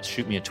reach out,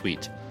 shoot me a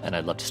tweet, and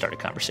I'd love to start a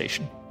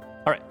conversation.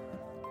 All right,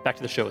 back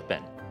to the show with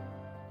Ben.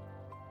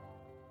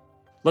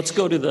 Let's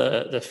go to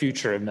the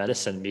future of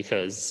medicine,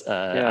 because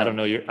I don't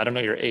know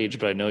your age,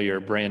 but I know you're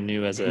brand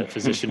new as a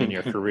physician in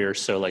your career.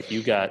 So like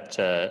you got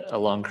a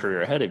long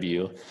career ahead of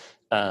you.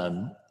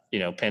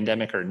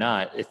 Pandemic or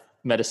not,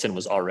 medicine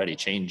was already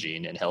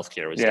changing and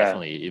healthcare was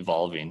definitely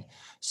evolving.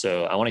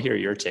 So I want to hear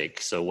your take.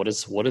 So what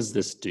does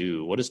this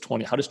do? How does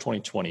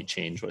 2020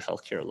 change what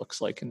healthcare looks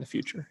like in the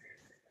future?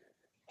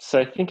 So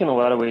I think in a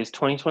lot of ways,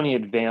 2020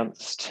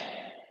 advanced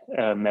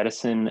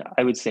medicine,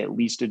 I would say at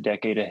least a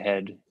decade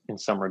ahead in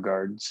some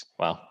regards.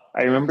 Wow.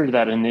 I remember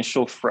that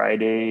initial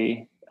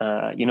Friday,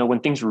 when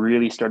things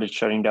really started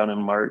shutting down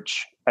in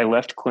March. I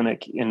left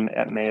clinic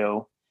at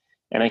Mayo,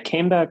 and I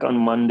came back on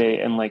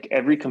Monday, and like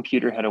every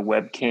computer had a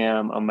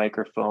webcam, a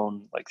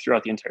microphone, like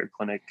throughout the entire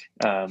clinic.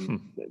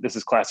 This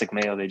is classic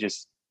Mayo. They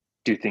just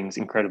do things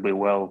incredibly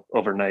well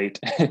overnight.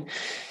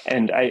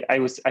 And I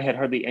had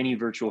hardly any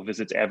virtual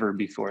visits ever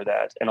before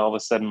that. And all of a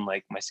sudden,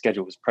 like my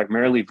schedule was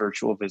primarily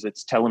virtual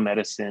visits,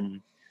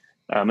 telemedicine.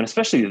 And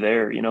especially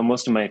there,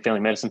 most of my family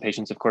medicine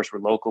patients, of course, were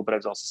local, but I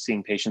was also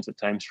seeing patients at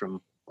times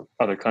from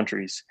other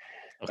countries.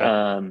 Okay.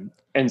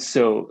 And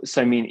so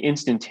I mean,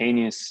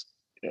 instantaneous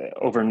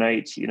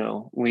overnight,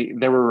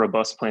 there were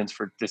robust plans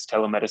for this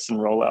telemedicine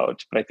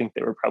rollout, but I think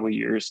they were probably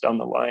years down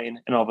the line.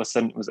 And all of a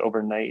sudden it was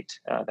overnight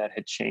that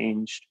had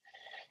changed.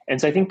 And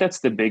so I think that's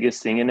the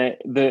biggest thing. And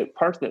the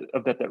part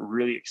of that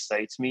really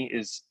excites me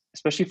is,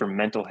 especially for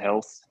mental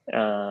health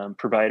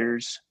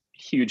providers,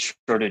 huge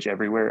shortage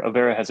everywhere.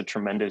 Avera has a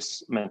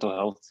tremendous mental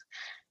health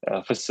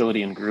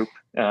facility and group.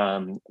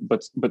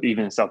 But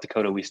even in South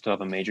Dakota, we still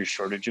have a major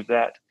shortage of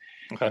that.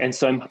 Okay. And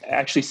so I'm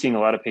actually seeing a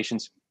lot of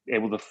patients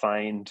able to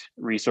find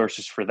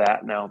resources for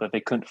that now that they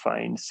couldn't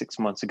find 6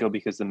 months ago,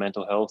 because the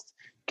mental health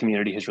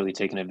community has really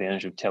taken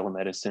advantage of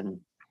telemedicine.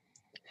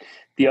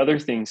 The other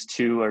things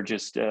too are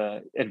just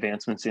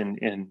advancements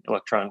in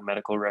electronic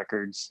medical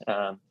records.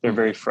 They're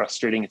very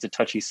frustrating. It's a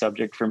touchy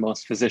subject for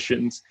most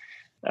physicians.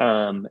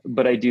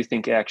 But I do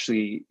think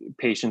actually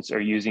patients are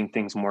using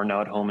things more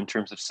now at home in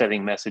terms of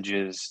sending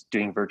messages,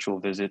 doing virtual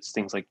visits,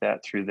 things like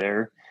that through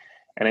there.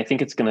 And I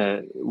think it's going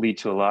to lead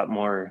to a lot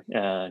more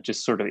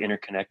just sort of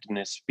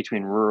interconnectedness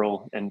between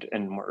rural and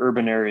more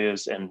urban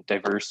areas and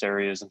diverse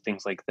areas and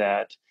things like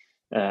that.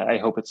 I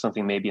hope it's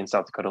something maybe in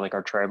South Dakota, like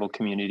our tribal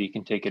community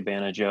can take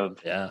advantage of,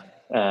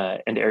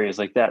 and areas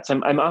like that.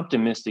 So I'm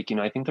optimistic.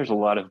 I think there's a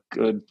lot of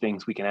good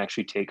things we can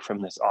actually take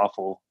from this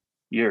awful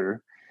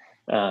year.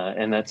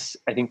 And I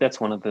think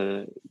that's one of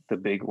the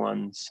big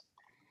ones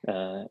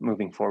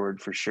moving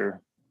forward for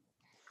sure.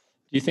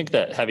 Do you think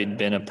that having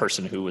been a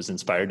person who was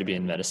inspired to be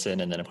in medicine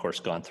and then of course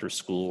gone through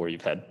school where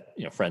you've had,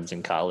 friends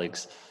and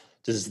colleagues,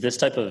 does this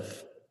type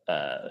of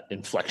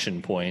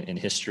inflection point in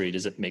history,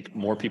 does it make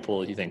more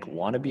people, you think,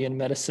 want to be in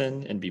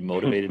medicine and be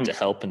motivated to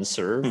help and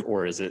serve,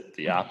 or is it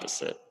the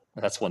opposite?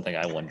 That's one thing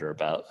I wonder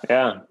about.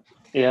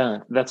 Yeah,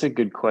 that's a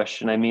good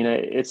question. I mean,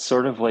 it's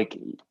sort of like,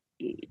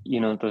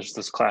 there's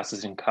those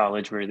classes in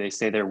college where they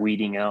say they're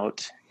weeding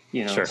out,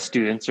 Sure.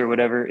 students or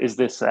whatever. Is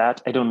this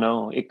that? I don't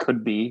know. It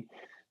could be.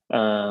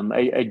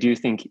 I do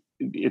think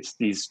it's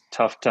these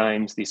tough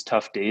times, these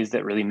tough days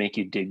that really make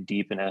you dig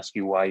deep and ask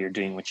you why you're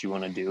doing what you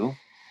want to do.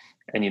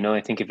 And,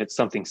 I think if it's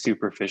something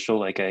superficial,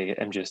 like I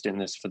am just in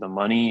this for the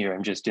money, or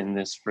I'm just in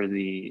this for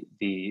the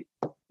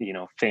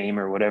fame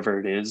or whatever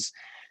it is,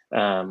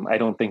 I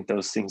don't think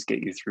those things get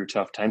you through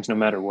tough times, no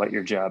matter what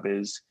your job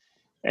is.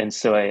 And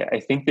so I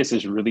think this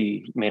has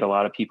really made a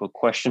lot of people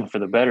question for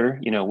the better,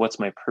 what's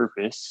my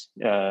purpose?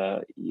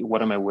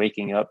 What am I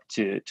waking up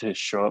to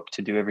show up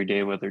to do every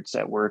day, whether it's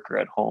at work or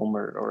at home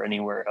or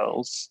anywhere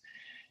else?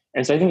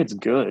 And so I think it's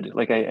good.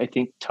 Like, I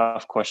think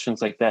tough questions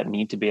like that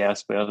need to be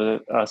asked by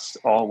us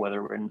all,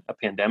 whether we're in a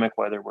pandemic,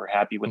 whether we're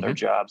happy with our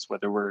jobs,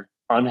 whether we're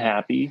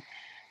unhappy.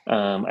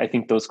 I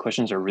think those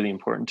questions are really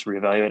important to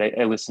reevaluate.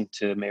 I listened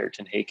to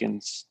Meriton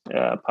Haken's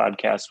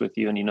podcast with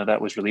you, and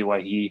that was really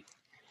why he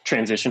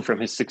transitioned from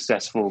his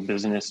successful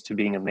business to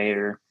being a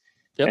mayor.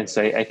 Yep. And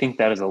so I think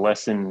that is a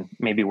lesson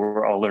maybe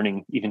we're all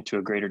learning even to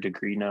a greater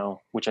degree now,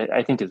 which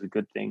I think is a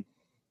good thing.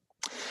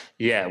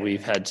 Yeah,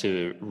 we've had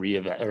to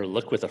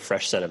look with a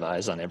fresh set of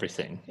eyes on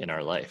everything in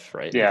our life,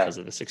 right? Yeah. Because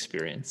of this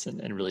experience,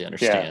 and really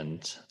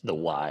understand the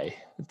why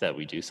that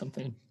we do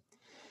something.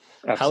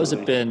 Absolutely. How has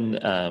it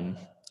been?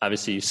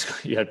 Obviously,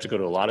 you have to go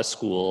to a lot of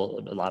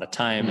school, a lot of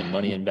time and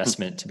money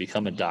investment to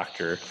become a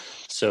doctor.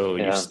 So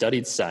you've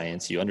studied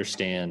science, you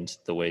understand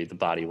the way the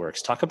body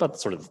works. Talk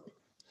about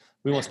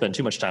we won't spend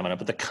too much time on it,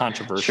 but the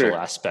controversial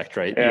aspect,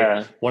 right?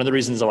 Yeah. One of the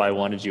reasons why I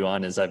wanted you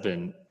on is I've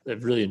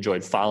really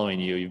enjoyed following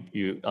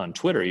you on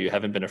Twitter. You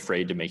haven't been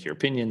afraid to make your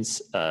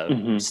opinions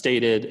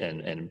stated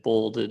and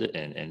bolded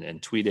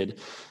and tweeted.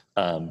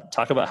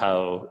 Talk about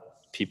how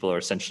people are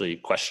essentially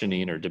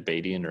questioning or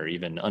debating or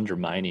even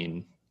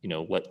undermining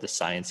what the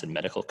science and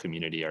medical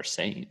community are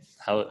saying.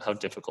 How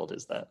difficult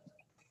is that?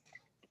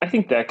 I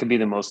think that could be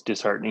the most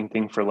disheartening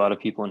thing for a lot of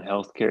people in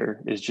healthcare,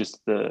 is just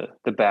the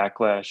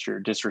backlash or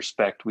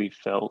disrespect we've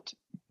felt.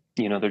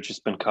 There's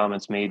just been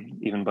comments made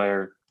even by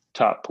our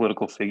top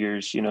political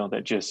figures,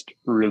 that just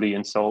really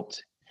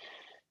insult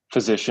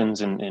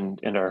physicians and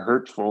are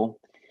hurtful.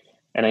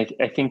 And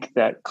I think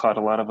that caught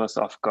a lot of us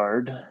off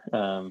guard,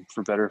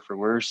 for better or for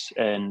worse,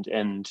 and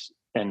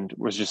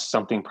was just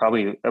something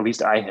probably at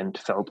least I hadn't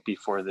felt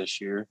before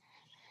this year.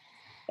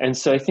 And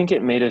so I think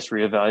it made us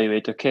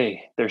reevaluate,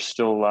 okay, there's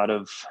still a lot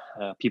of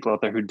people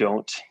out there who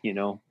don't,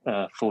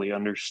 fully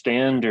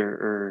understand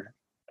or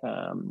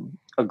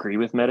agree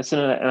with medicine.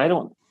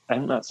 And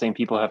I'm not saying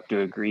people have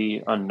to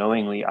agree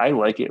unknowingly. I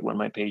like it when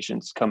my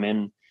patients come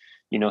in,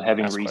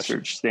 having Ask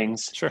researched questions.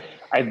 Things. Sure.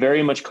 I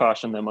very much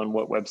caution them on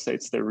what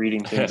websites they're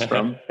reading things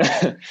from.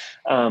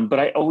 But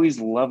I always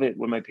love it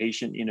when my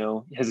patient,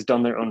 has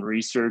done their own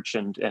research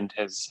and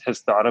has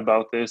thought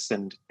about this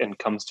and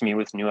comes to me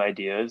with new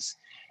ideas.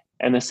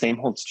 And the same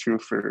holds true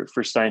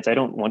for science. I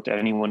don't want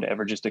anyone to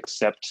ever just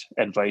accept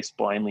advice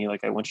blindly.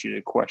 Like, I want you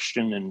to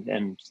question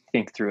and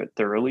think through it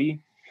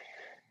thoroughly.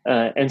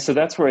 And so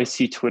that's where I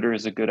see Twitter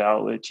as a good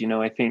outlet.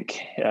 I think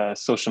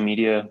social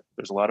media,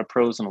 there's a lot of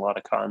pros and a lot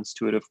of cons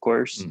to it, of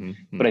course.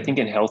 But I think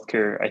in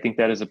healthcare, I think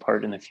that is a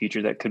part in the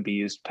future that could be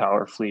used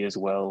powerfully as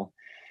well.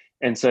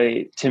 And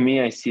so to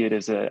me, I see it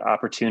as an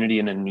opportunity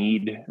and a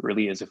need,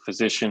 really, as a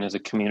physician, as a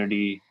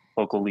community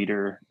local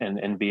leader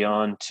and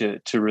beyond, to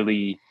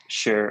really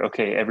share,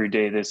 okay, every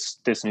day this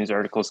news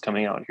article is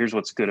coming out. Here's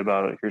what's good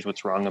about it. Here's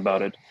what's wrong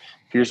about it.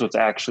 Here's what's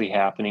actually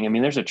happening. I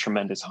mean, there's a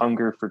tremendous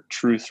hunger for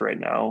truth right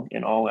now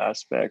in all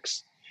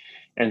aspects.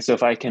 And so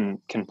if I can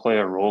play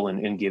a role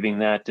in giving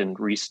that and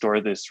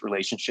restore this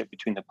relationship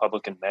between the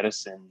public and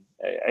medicine,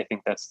 I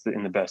think that's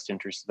in the best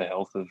interest of the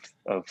health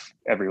of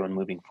everyone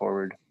moving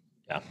forward.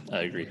 Yeah, I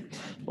agree.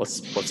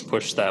 Let's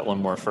push that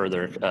one more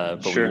further,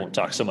 but we won't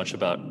talk so much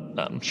about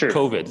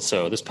COVID.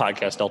 So this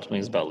podcast ultimately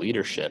is about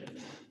leadership.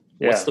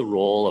 What's the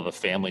role of a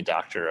family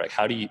doctor? Like,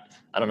 how do you?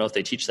 I don't know if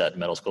they teach that in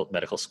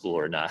medical school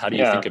or not. How do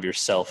you think of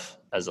yourself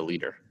as a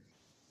leader?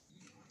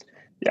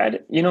 Yeah,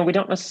 we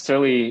don't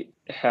necessarily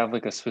have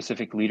like a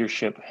specific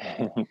leadership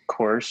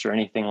course or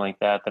anything like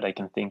that I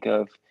can think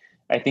of.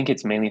 I think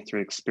it's mainly through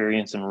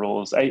experience and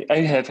roles. I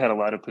have had a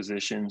lot of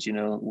positions,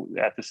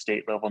 at the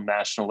state level,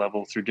 national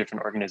level, through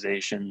different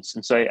organizations.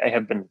 And so I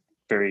have been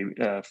very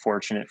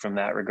fortunate from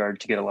that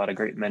regard to get a lot of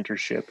great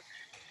mentorship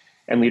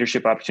and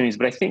leadership opportunities.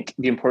 But I think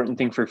the important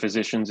thing for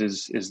physicians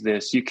is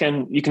this: you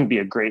can be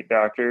a great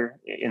doctor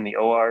in the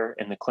OR,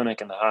 in the clinic,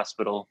 in the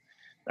hospital,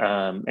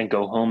 and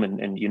go home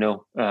and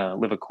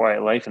live a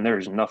quiet life. And there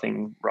is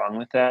nothing wrong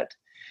with that.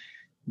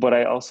 But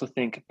I also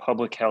think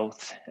public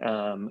health,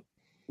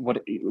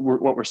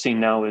 what we're seeing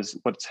now is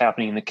what's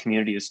happening in the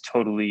community is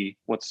totally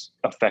what's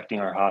affecting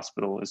our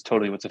hospital, is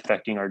totally what's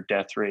affecting our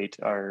death rate,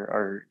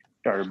 our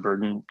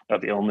burden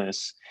of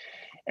illness.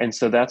 And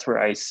so that's where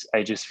I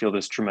just feel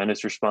this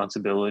tremendous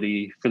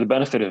responsibility for the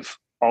benefit of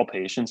all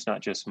patients,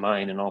 not just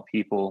mine, and all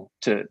people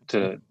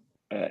to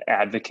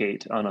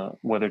advocate on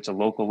whether it's a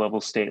local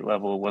level, state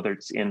level, whether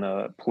it's in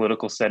a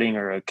political setting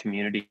or a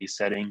community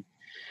setting,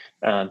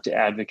 to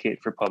advocate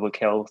for public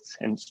health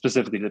and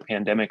specifically the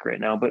pandemic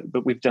right now.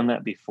 But we've done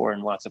that before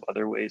in lots of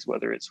other ways,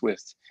 whether it's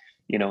with,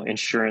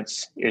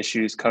 insurance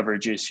issues,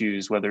 coverage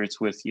issues, whether it's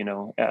with,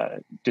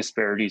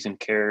 disparities in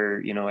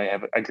care.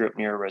 I grew up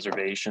near a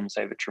reservation,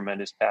 so I have a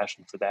tremendous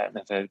passion for that. And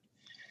I've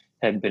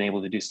had been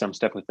able to do some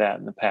stuff with that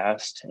in the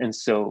past. And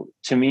so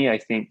to me, I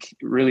think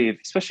really,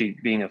 especially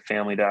being a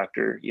family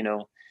doctor,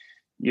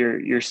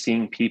 you're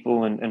seeing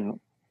people and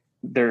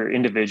they're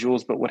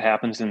individuals, but what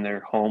happens in their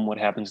home, what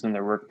happens in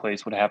their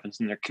workplace, what happens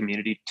in their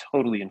community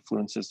totally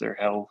influences their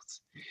health.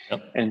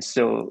 Yep. And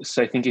so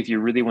I think if you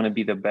really want to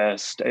be the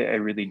best, I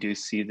really do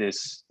see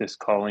this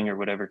calling or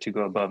whatever to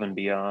go above and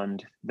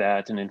beyond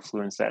that and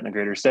influence that in a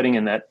greater setting.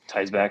 And that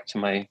ties back to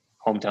my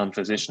hometown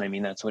physician. I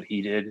mean, that's what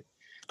he did.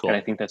 Cool. And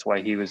I think that's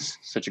why he was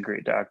such a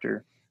great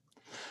doctor.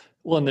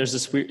 Well, and there's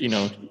this weird,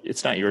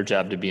 it's not your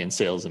job to be in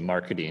sales and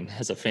marketing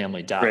as a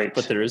family doc, right.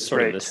 But there is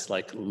sort of this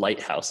like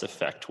lighthouse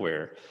effect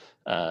where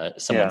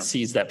someone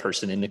sees that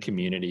person in the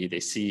community,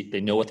 they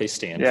know what they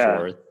stand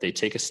for, they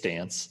take a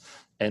stance,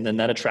 and then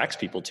that attracts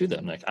people to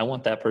them. Like, I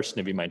want that person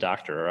to be my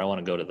doctor, or I want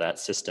to go to that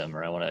system,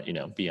 or I want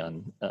to, be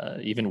on,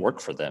 even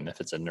work for them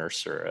if it's a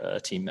nurse or a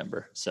team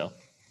member. So.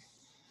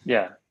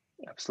 Yeah,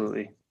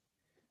 absolutely.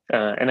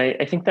 And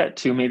I think that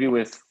too, maybe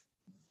with,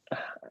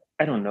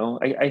 I don't know,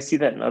 I see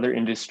that in other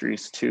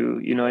industries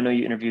too. I know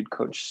you interviewed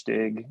Coach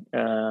Stig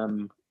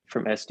from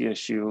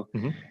SDSU.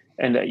 Mm-hmm.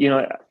 And,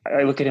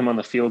 I look at him on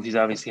the field. He's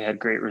obviously had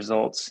great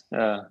results,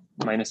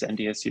 minus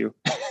NDSU.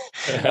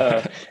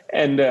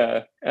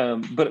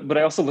 But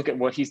I also look at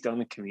what he's done in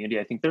the community.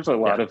 I think there's a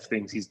lot of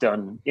things he's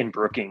done in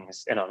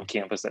Brookings and on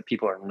campus that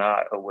people are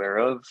not aware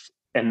of.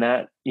 And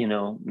that,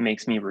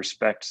 makes me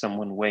respect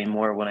someone way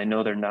more when I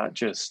know they're not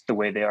just the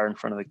way they are in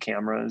front of the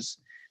cameras,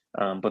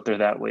 but they're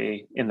that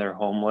way in their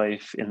home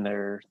life, in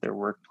their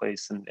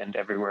workplace and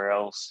everywhere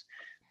else.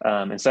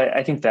 And so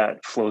I think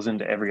that flows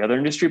into every other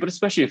industry, but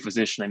especially a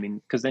physician. I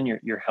mean, because then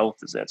your health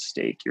is at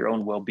stake, your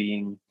own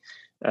well-being,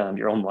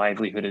 your own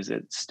livelihood is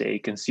at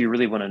stake. And so you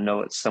really want to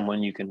know it's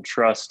someone you can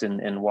trust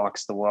and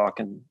walks the walk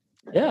and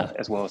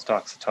as well as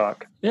talks the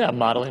talk. Yeah.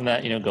 Modeling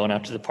that, going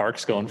out to the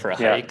parks, going for a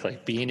hike,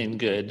 like being in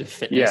good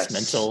fitness,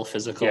 mental,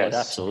 physical. Yes.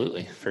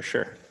 Absolutely. For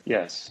sure.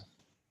 Yes.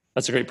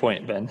 That's a great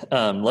point, Ben.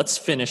 Let's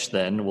finish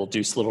then. We'll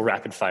do a little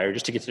rapid fire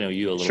just to get to know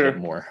you a little bit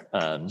more.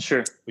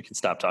 Sure. We can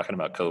stop talking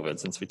about COVID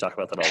since we talk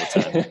about that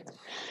all the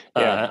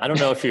time. I don't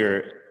know if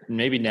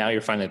maybe now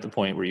you're finally at the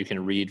point where you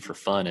can read for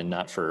fun and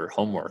not for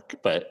homework,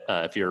 but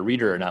if you're a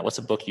reader or not, what's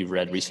a book you've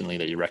read recently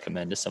that you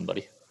recommend to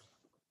somebody?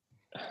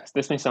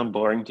 This may sound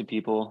boring to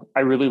people.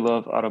 I really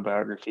love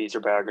autobiographies or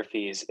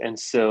biographies. And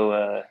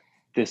so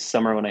this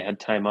summer when I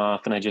had time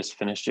off and I just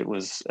finished, it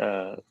was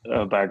a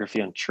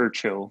biography on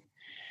Churchill.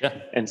 Yeah.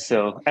 And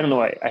so I don't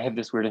know, I have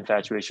this weird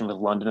infatuation with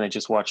London. I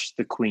just watched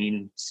The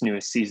Queen's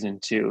newest season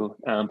too.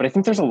 But I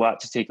think there's a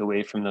lot to take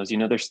away from those.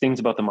 There's things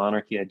about the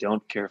monarchy I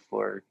don't care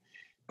for.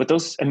 But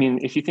those, I mean,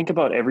 if you think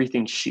about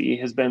everything she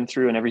has been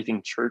through and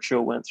everything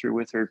Churchill went through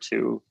with her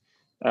too,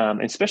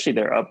 especially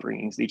their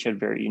upbringings, they each had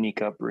very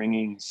unique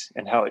upbringings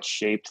and how it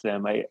shaped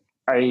them. I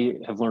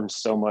have learned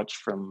so much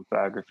from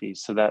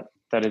biographies. So that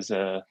is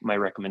my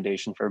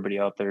recommendation for everybody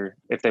out there.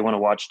 If they want to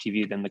watch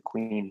TV, then The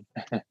Queen.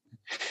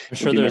 I'm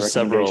sure there's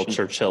several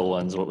Churchill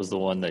ones. What was the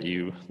one that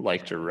you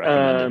liked or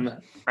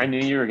recommended? I knew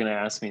you were going to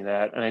ask me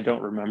that, and I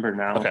don't remember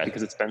now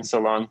because it's been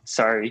so long.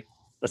 Sorry.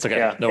 That's okay.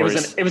 Yeah, no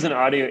worries. It was an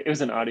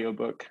audio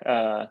book.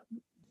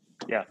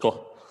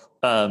 Cool.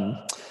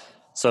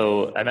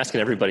 So I'm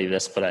asking everybody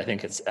this, but I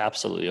think it's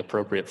absolutely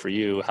appropriate for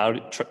you.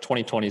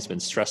 2020 has been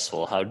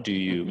stressful. How do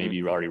you, maybe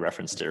you already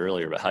referenced it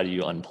earlier, but how do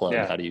you unplug?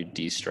 Yeah. How do you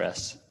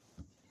de-stress?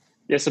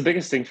 Yes, the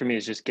biggest thing for me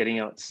is just getting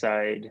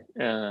outside.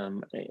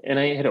 And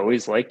I had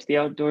always liked the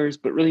outdoors,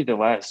 but really the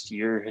last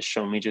year has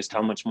shown me just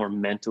how much more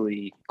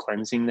mentally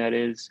cleansing that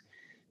is.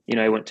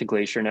 I went to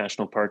Glacier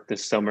National Park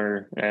this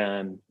summer,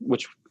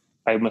 which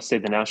I must say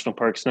the national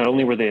parks, not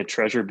only were they a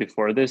treasure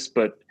before this,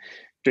 but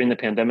during the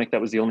pandemic,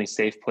 that was the only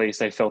safe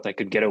place I felt I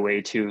could get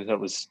away to. That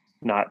was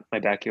not my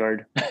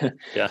backyard.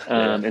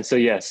 And so,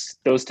 yes,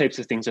 those types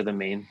of things are the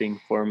main thing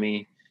for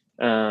me.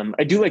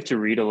 I do like to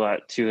read a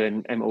lot too,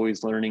 and I'm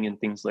always learning and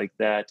things like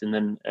that. And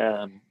then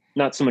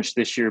not so much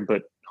this year,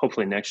 but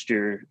hopefully next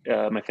year,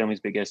 my family's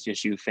big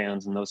SDSU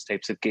fans and those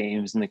types of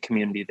games, and the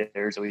community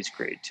there is always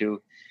great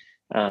too.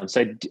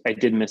 So I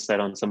did miss that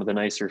on some of the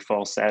nicer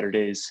fall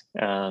Saturdays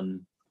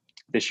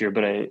this year,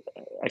 but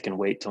I can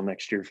wait till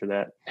next year for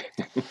that.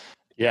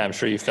 Yeah, I'm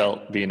sure you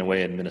felt being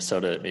away in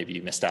Minnesota, maybe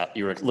you missed out.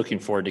 You were looking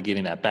forward to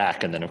getting that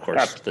back, and then of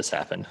course this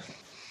happened.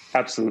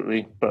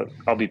 Absolutely, but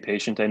I'll be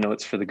patient. I know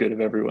it's for the good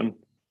of everyone.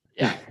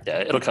 Yeah,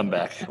 it'll come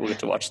back. We'll get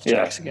to watch the Yeah.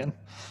 Jacks again.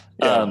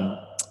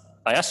 Yeah.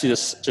 I asked you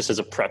this just as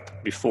a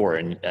prep before,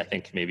 and I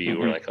think maybe you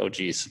were like, oh,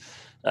 geez.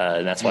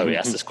 And that's why we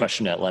asked this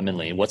question at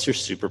Lemonly. What's your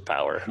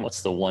superpower?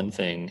 What's the one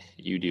thing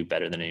you do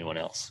better than anyone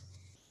else?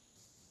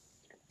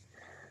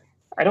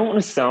 I don't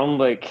want to sound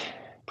like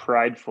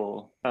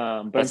prideful,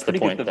 but That's I'm pretty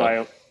good at the though.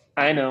 violin.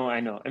 I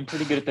know. I'm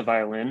pretty good at the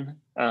violin.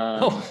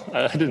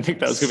 I didn't think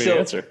that was going to be the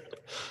answer.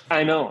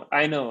 I know.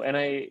 And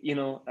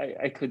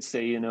I could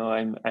say,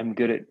 I'm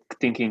good at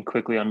thinking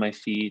quickly on my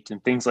feet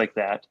and things like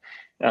that.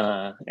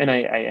 And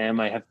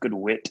I have good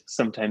wit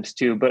sometimes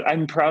too, but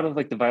I'm proud of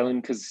like the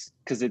violin because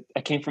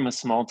I came from a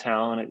small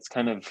town. It's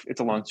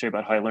a long story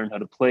about how I learned how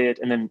to play it.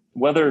 And then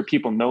whether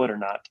people know it or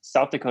not,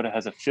 South Dakota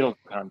has a fiddle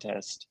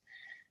contest.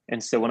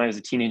 And so when I was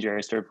a teenager,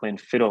 I started playing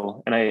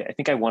fiddle, and I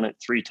think I won it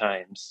 3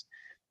 times.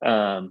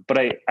 But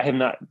I have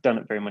not done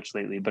it very much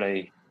lately, but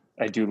I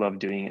do love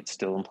doing it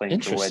still and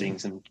playing for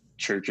weddings and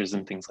churches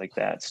and things like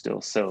that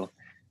still. So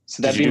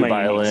that'd be my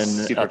violin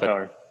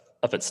superpower.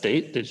 Up at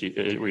State?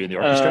 Were you in the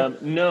orchestra?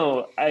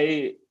 No,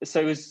 I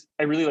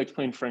really liked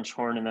playing French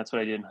horn, and that's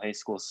what I did in high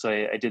school. So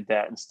I did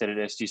that instead at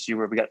SDSU,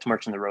 where we got to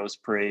march in the Rose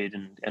Parade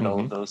and all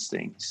of those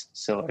things.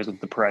 So I was with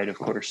the Pride, of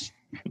course.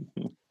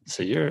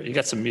 So you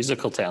got some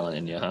musical talent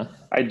in you, huh?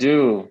 I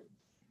do.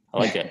 I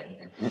like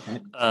it.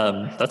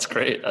 That's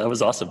great. That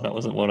was awesome. That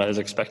wasn't what I was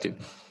expecting.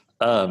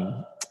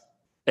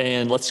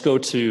 And let's go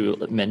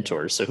to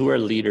mentors. So who are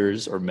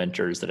leaders or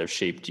mentors that have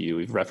shaped you?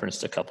 We've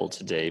referenced a couple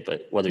today,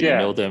 but whether you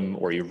know them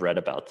or you've read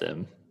about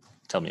them,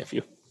 tell me a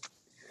few.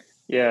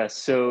 Yeah.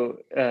 So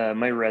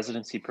my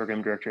residency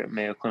program director at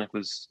Mayo Clinic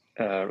was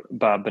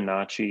Bob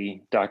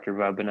Bonacci, Dr.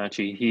 Bob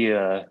Bonacci. He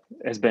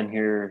has been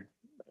here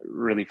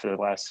really for the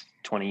last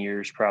 20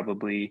 years,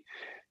 probably.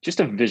 Just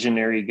a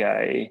visionary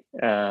guy.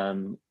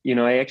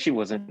 I actually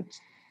wasn't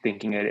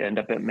thinking I'd end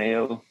up at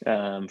Mayo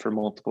for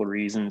multiple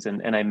reasons.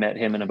 And I met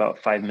him, and about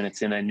 5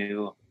 minutes in, I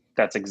knew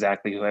that's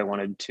exactly who I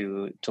wanted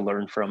to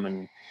learn from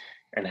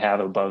and have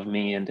above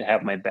me and to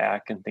have my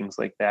back and things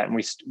like that.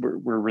 And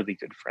we're really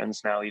good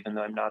friends now, even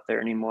though I'm not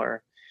there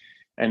anymore.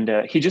 And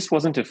he just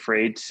wasn't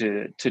afraid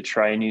to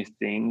try new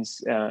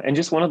things, and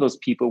just one of those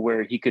people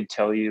where he could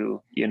tell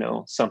you,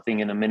 something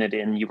in a minute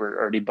in, you were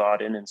already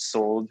bought in and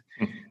sold.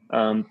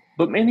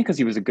 But mainly because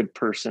he was a good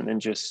person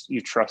and just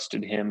you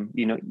trusted him.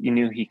 You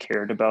knew he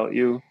cared about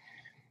you.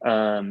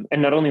 And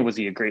not only was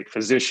he a great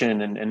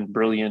physician and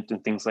brilliant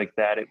and things like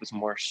that, it was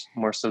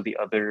more so the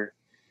other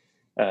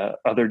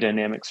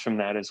dynamics from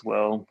that as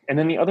well. And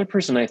then the other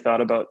person I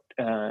thought about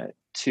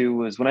too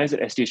was when I was at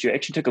SDSU. I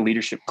actually took a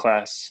leadership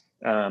class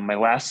my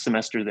last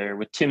semester there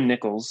with Tim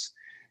Nichols,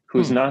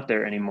 who's not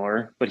there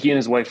anymore, but he and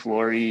his wife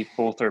Lori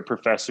both are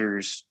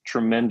professors,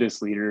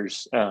 tremendous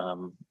leaders at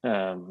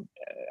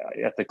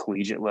the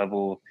collegiate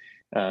level.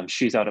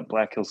 She's out at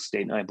Black Hills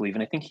State, I believe,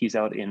 and I think he's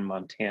out in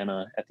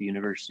Montana at the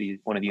university,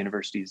 one of the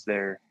universities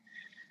there.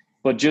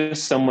 But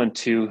just someone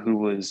too who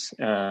was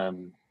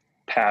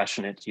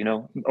passionate,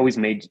 always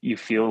made you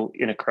feel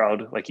in a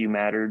crowd like you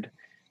mattered.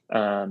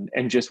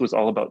 And just was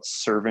all about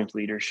servant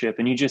leadership.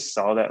 And you just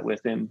saw that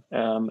with him.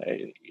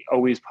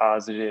 Always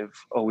positive,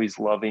 always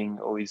loving,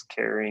 always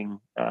caring,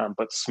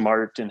 but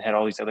smart, and had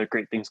all these other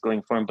great things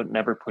going for him, but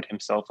never put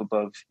himself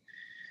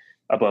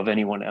above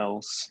anyone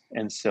else.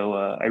 And so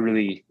I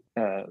really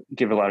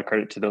give a lot of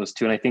credit to those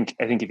two. And I think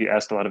if you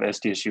asked a lot of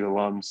SDSU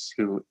alums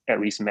who at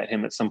least met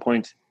him at some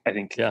point, I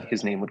think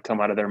his name would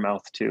come out of their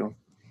mouth too.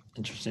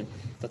 Interesting.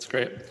 That's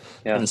great.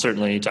 Yeah. And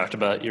certainly you talked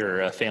about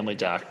your family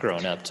doc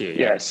growing up too.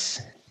 Yeah?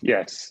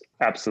 Yes,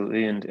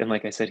 absolutely. And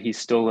like I said, he's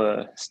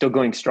still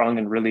going strong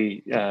and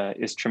really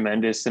is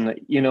tremendous. And,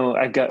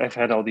 I've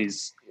had all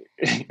these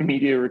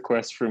media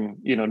requests from,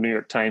 New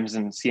York Times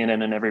and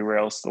CNN and everywhere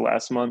else the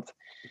last month.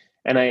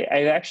 And I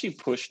actually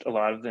pushed a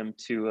lot of them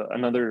to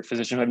another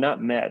physician who I've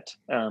not met,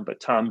 but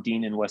Tom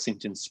Dean in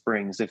Wessington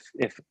Springs.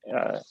 If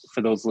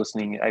for those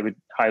listening, I would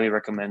highly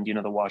recommend,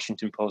 the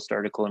Washington Post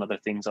article and other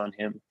things on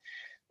him,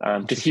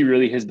 because he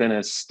really has been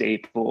a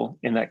staple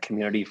in that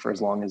community for as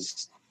long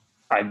as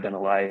I've been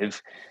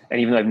alive. And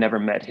even though I've never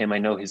met him, I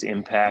know his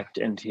impact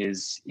and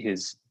his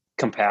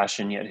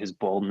compassion, yet his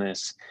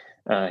boldness.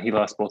 He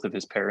lost both of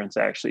his parents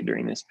actually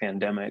during this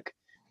pandemic.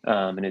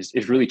 And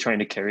is really trying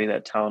to carry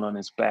that town on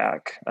his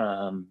back,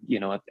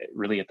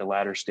 really at the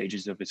latter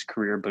stages of his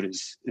career, but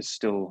is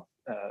still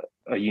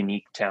a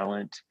unique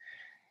talent.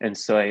 And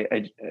so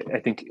I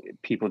think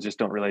people just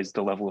don't realize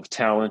the level of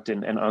talent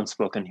and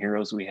unspoken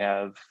heroes we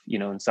have,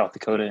 in South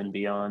Dakota and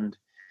beyond,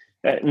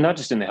 not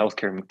just in the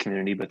healthcare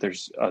community, but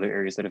there's other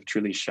areas that have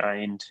truly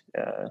shined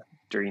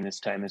during this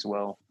time as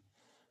well.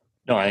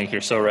 No, I think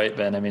you're so right,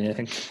 Ben. I mean, I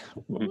think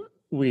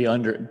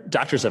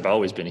doctors have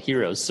always been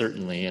heroes,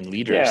 certainly, and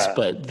leaders,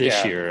 but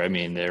this year, I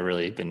mean, they're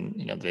really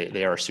been,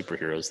 they are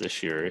superheroes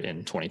this year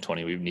in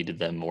 2020. We've needed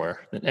them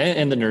more,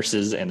 and the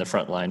nurses and the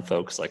frontline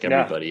folks, like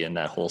everybody in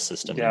that whole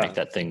system to make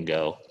that thing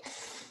go.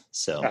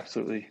 So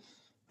absolutely.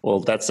 Well,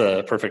 that's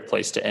a perfect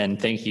place to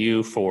end. Thank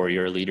you for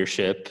your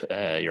leadership,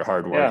 your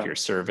hard work, your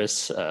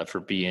service, for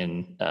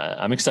being,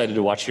 I'm excited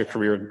to watch your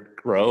career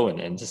grow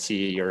and to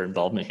see your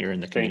involvement here in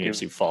the community of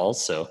Sioux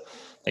Falls. So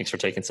thanks for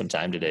taking some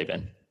time today,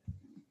 Ben.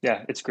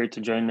 Yeah, it's great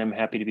to join. I'm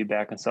happy to be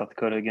back in South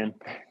Dakota again.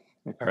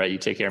 All right, you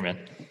take care, man.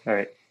 All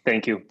right,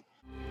 thank you.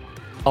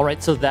 All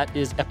right, so that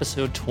is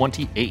episode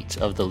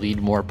 28 of the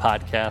Lead More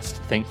podcast.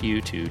 Thank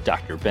you to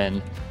Dr.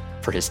 Ben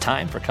for his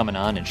time, for coming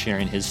on and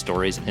sharing his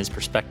stories and his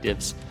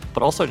perspectives.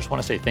 But also I just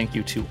want to say thank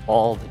you to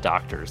all the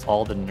doctors,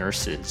 all the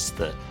nurses,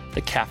 the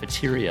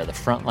cafeteria, the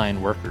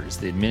frontline workers,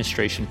 the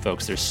administration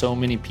folks. There's so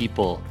many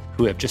people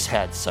who have just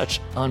had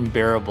such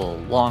unbearable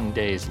long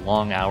days,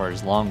 long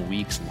hours, long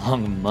weeks,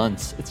 long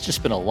months. It's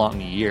just been a long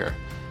year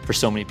for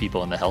so many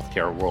people in the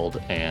healthcare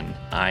world, and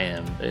I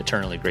am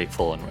eternally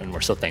grateful, and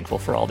we're so thankful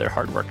for all their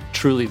hard work.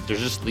 Truly, there's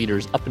just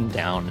leaders up and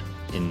down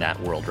in that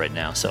world right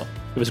now. So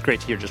it was great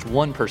to hear just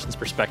one person's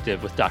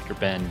perspective with Dr.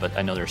 Ben, but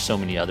I know there's so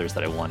many others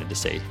that I wanted to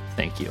say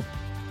thank you.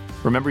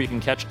 Remember, you can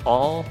catch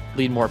all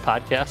Lead More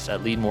podcasts at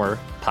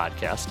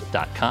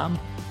leadmorepodcast.com.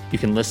 You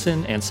can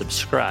listen and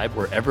subscribe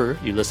wherever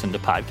you listen to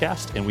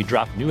podcasts, and we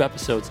drop new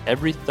episodes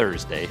every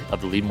Thursday of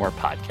the Lead More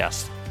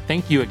podcast.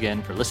 Thank you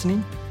again for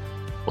listening.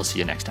 We'll see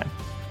you next time.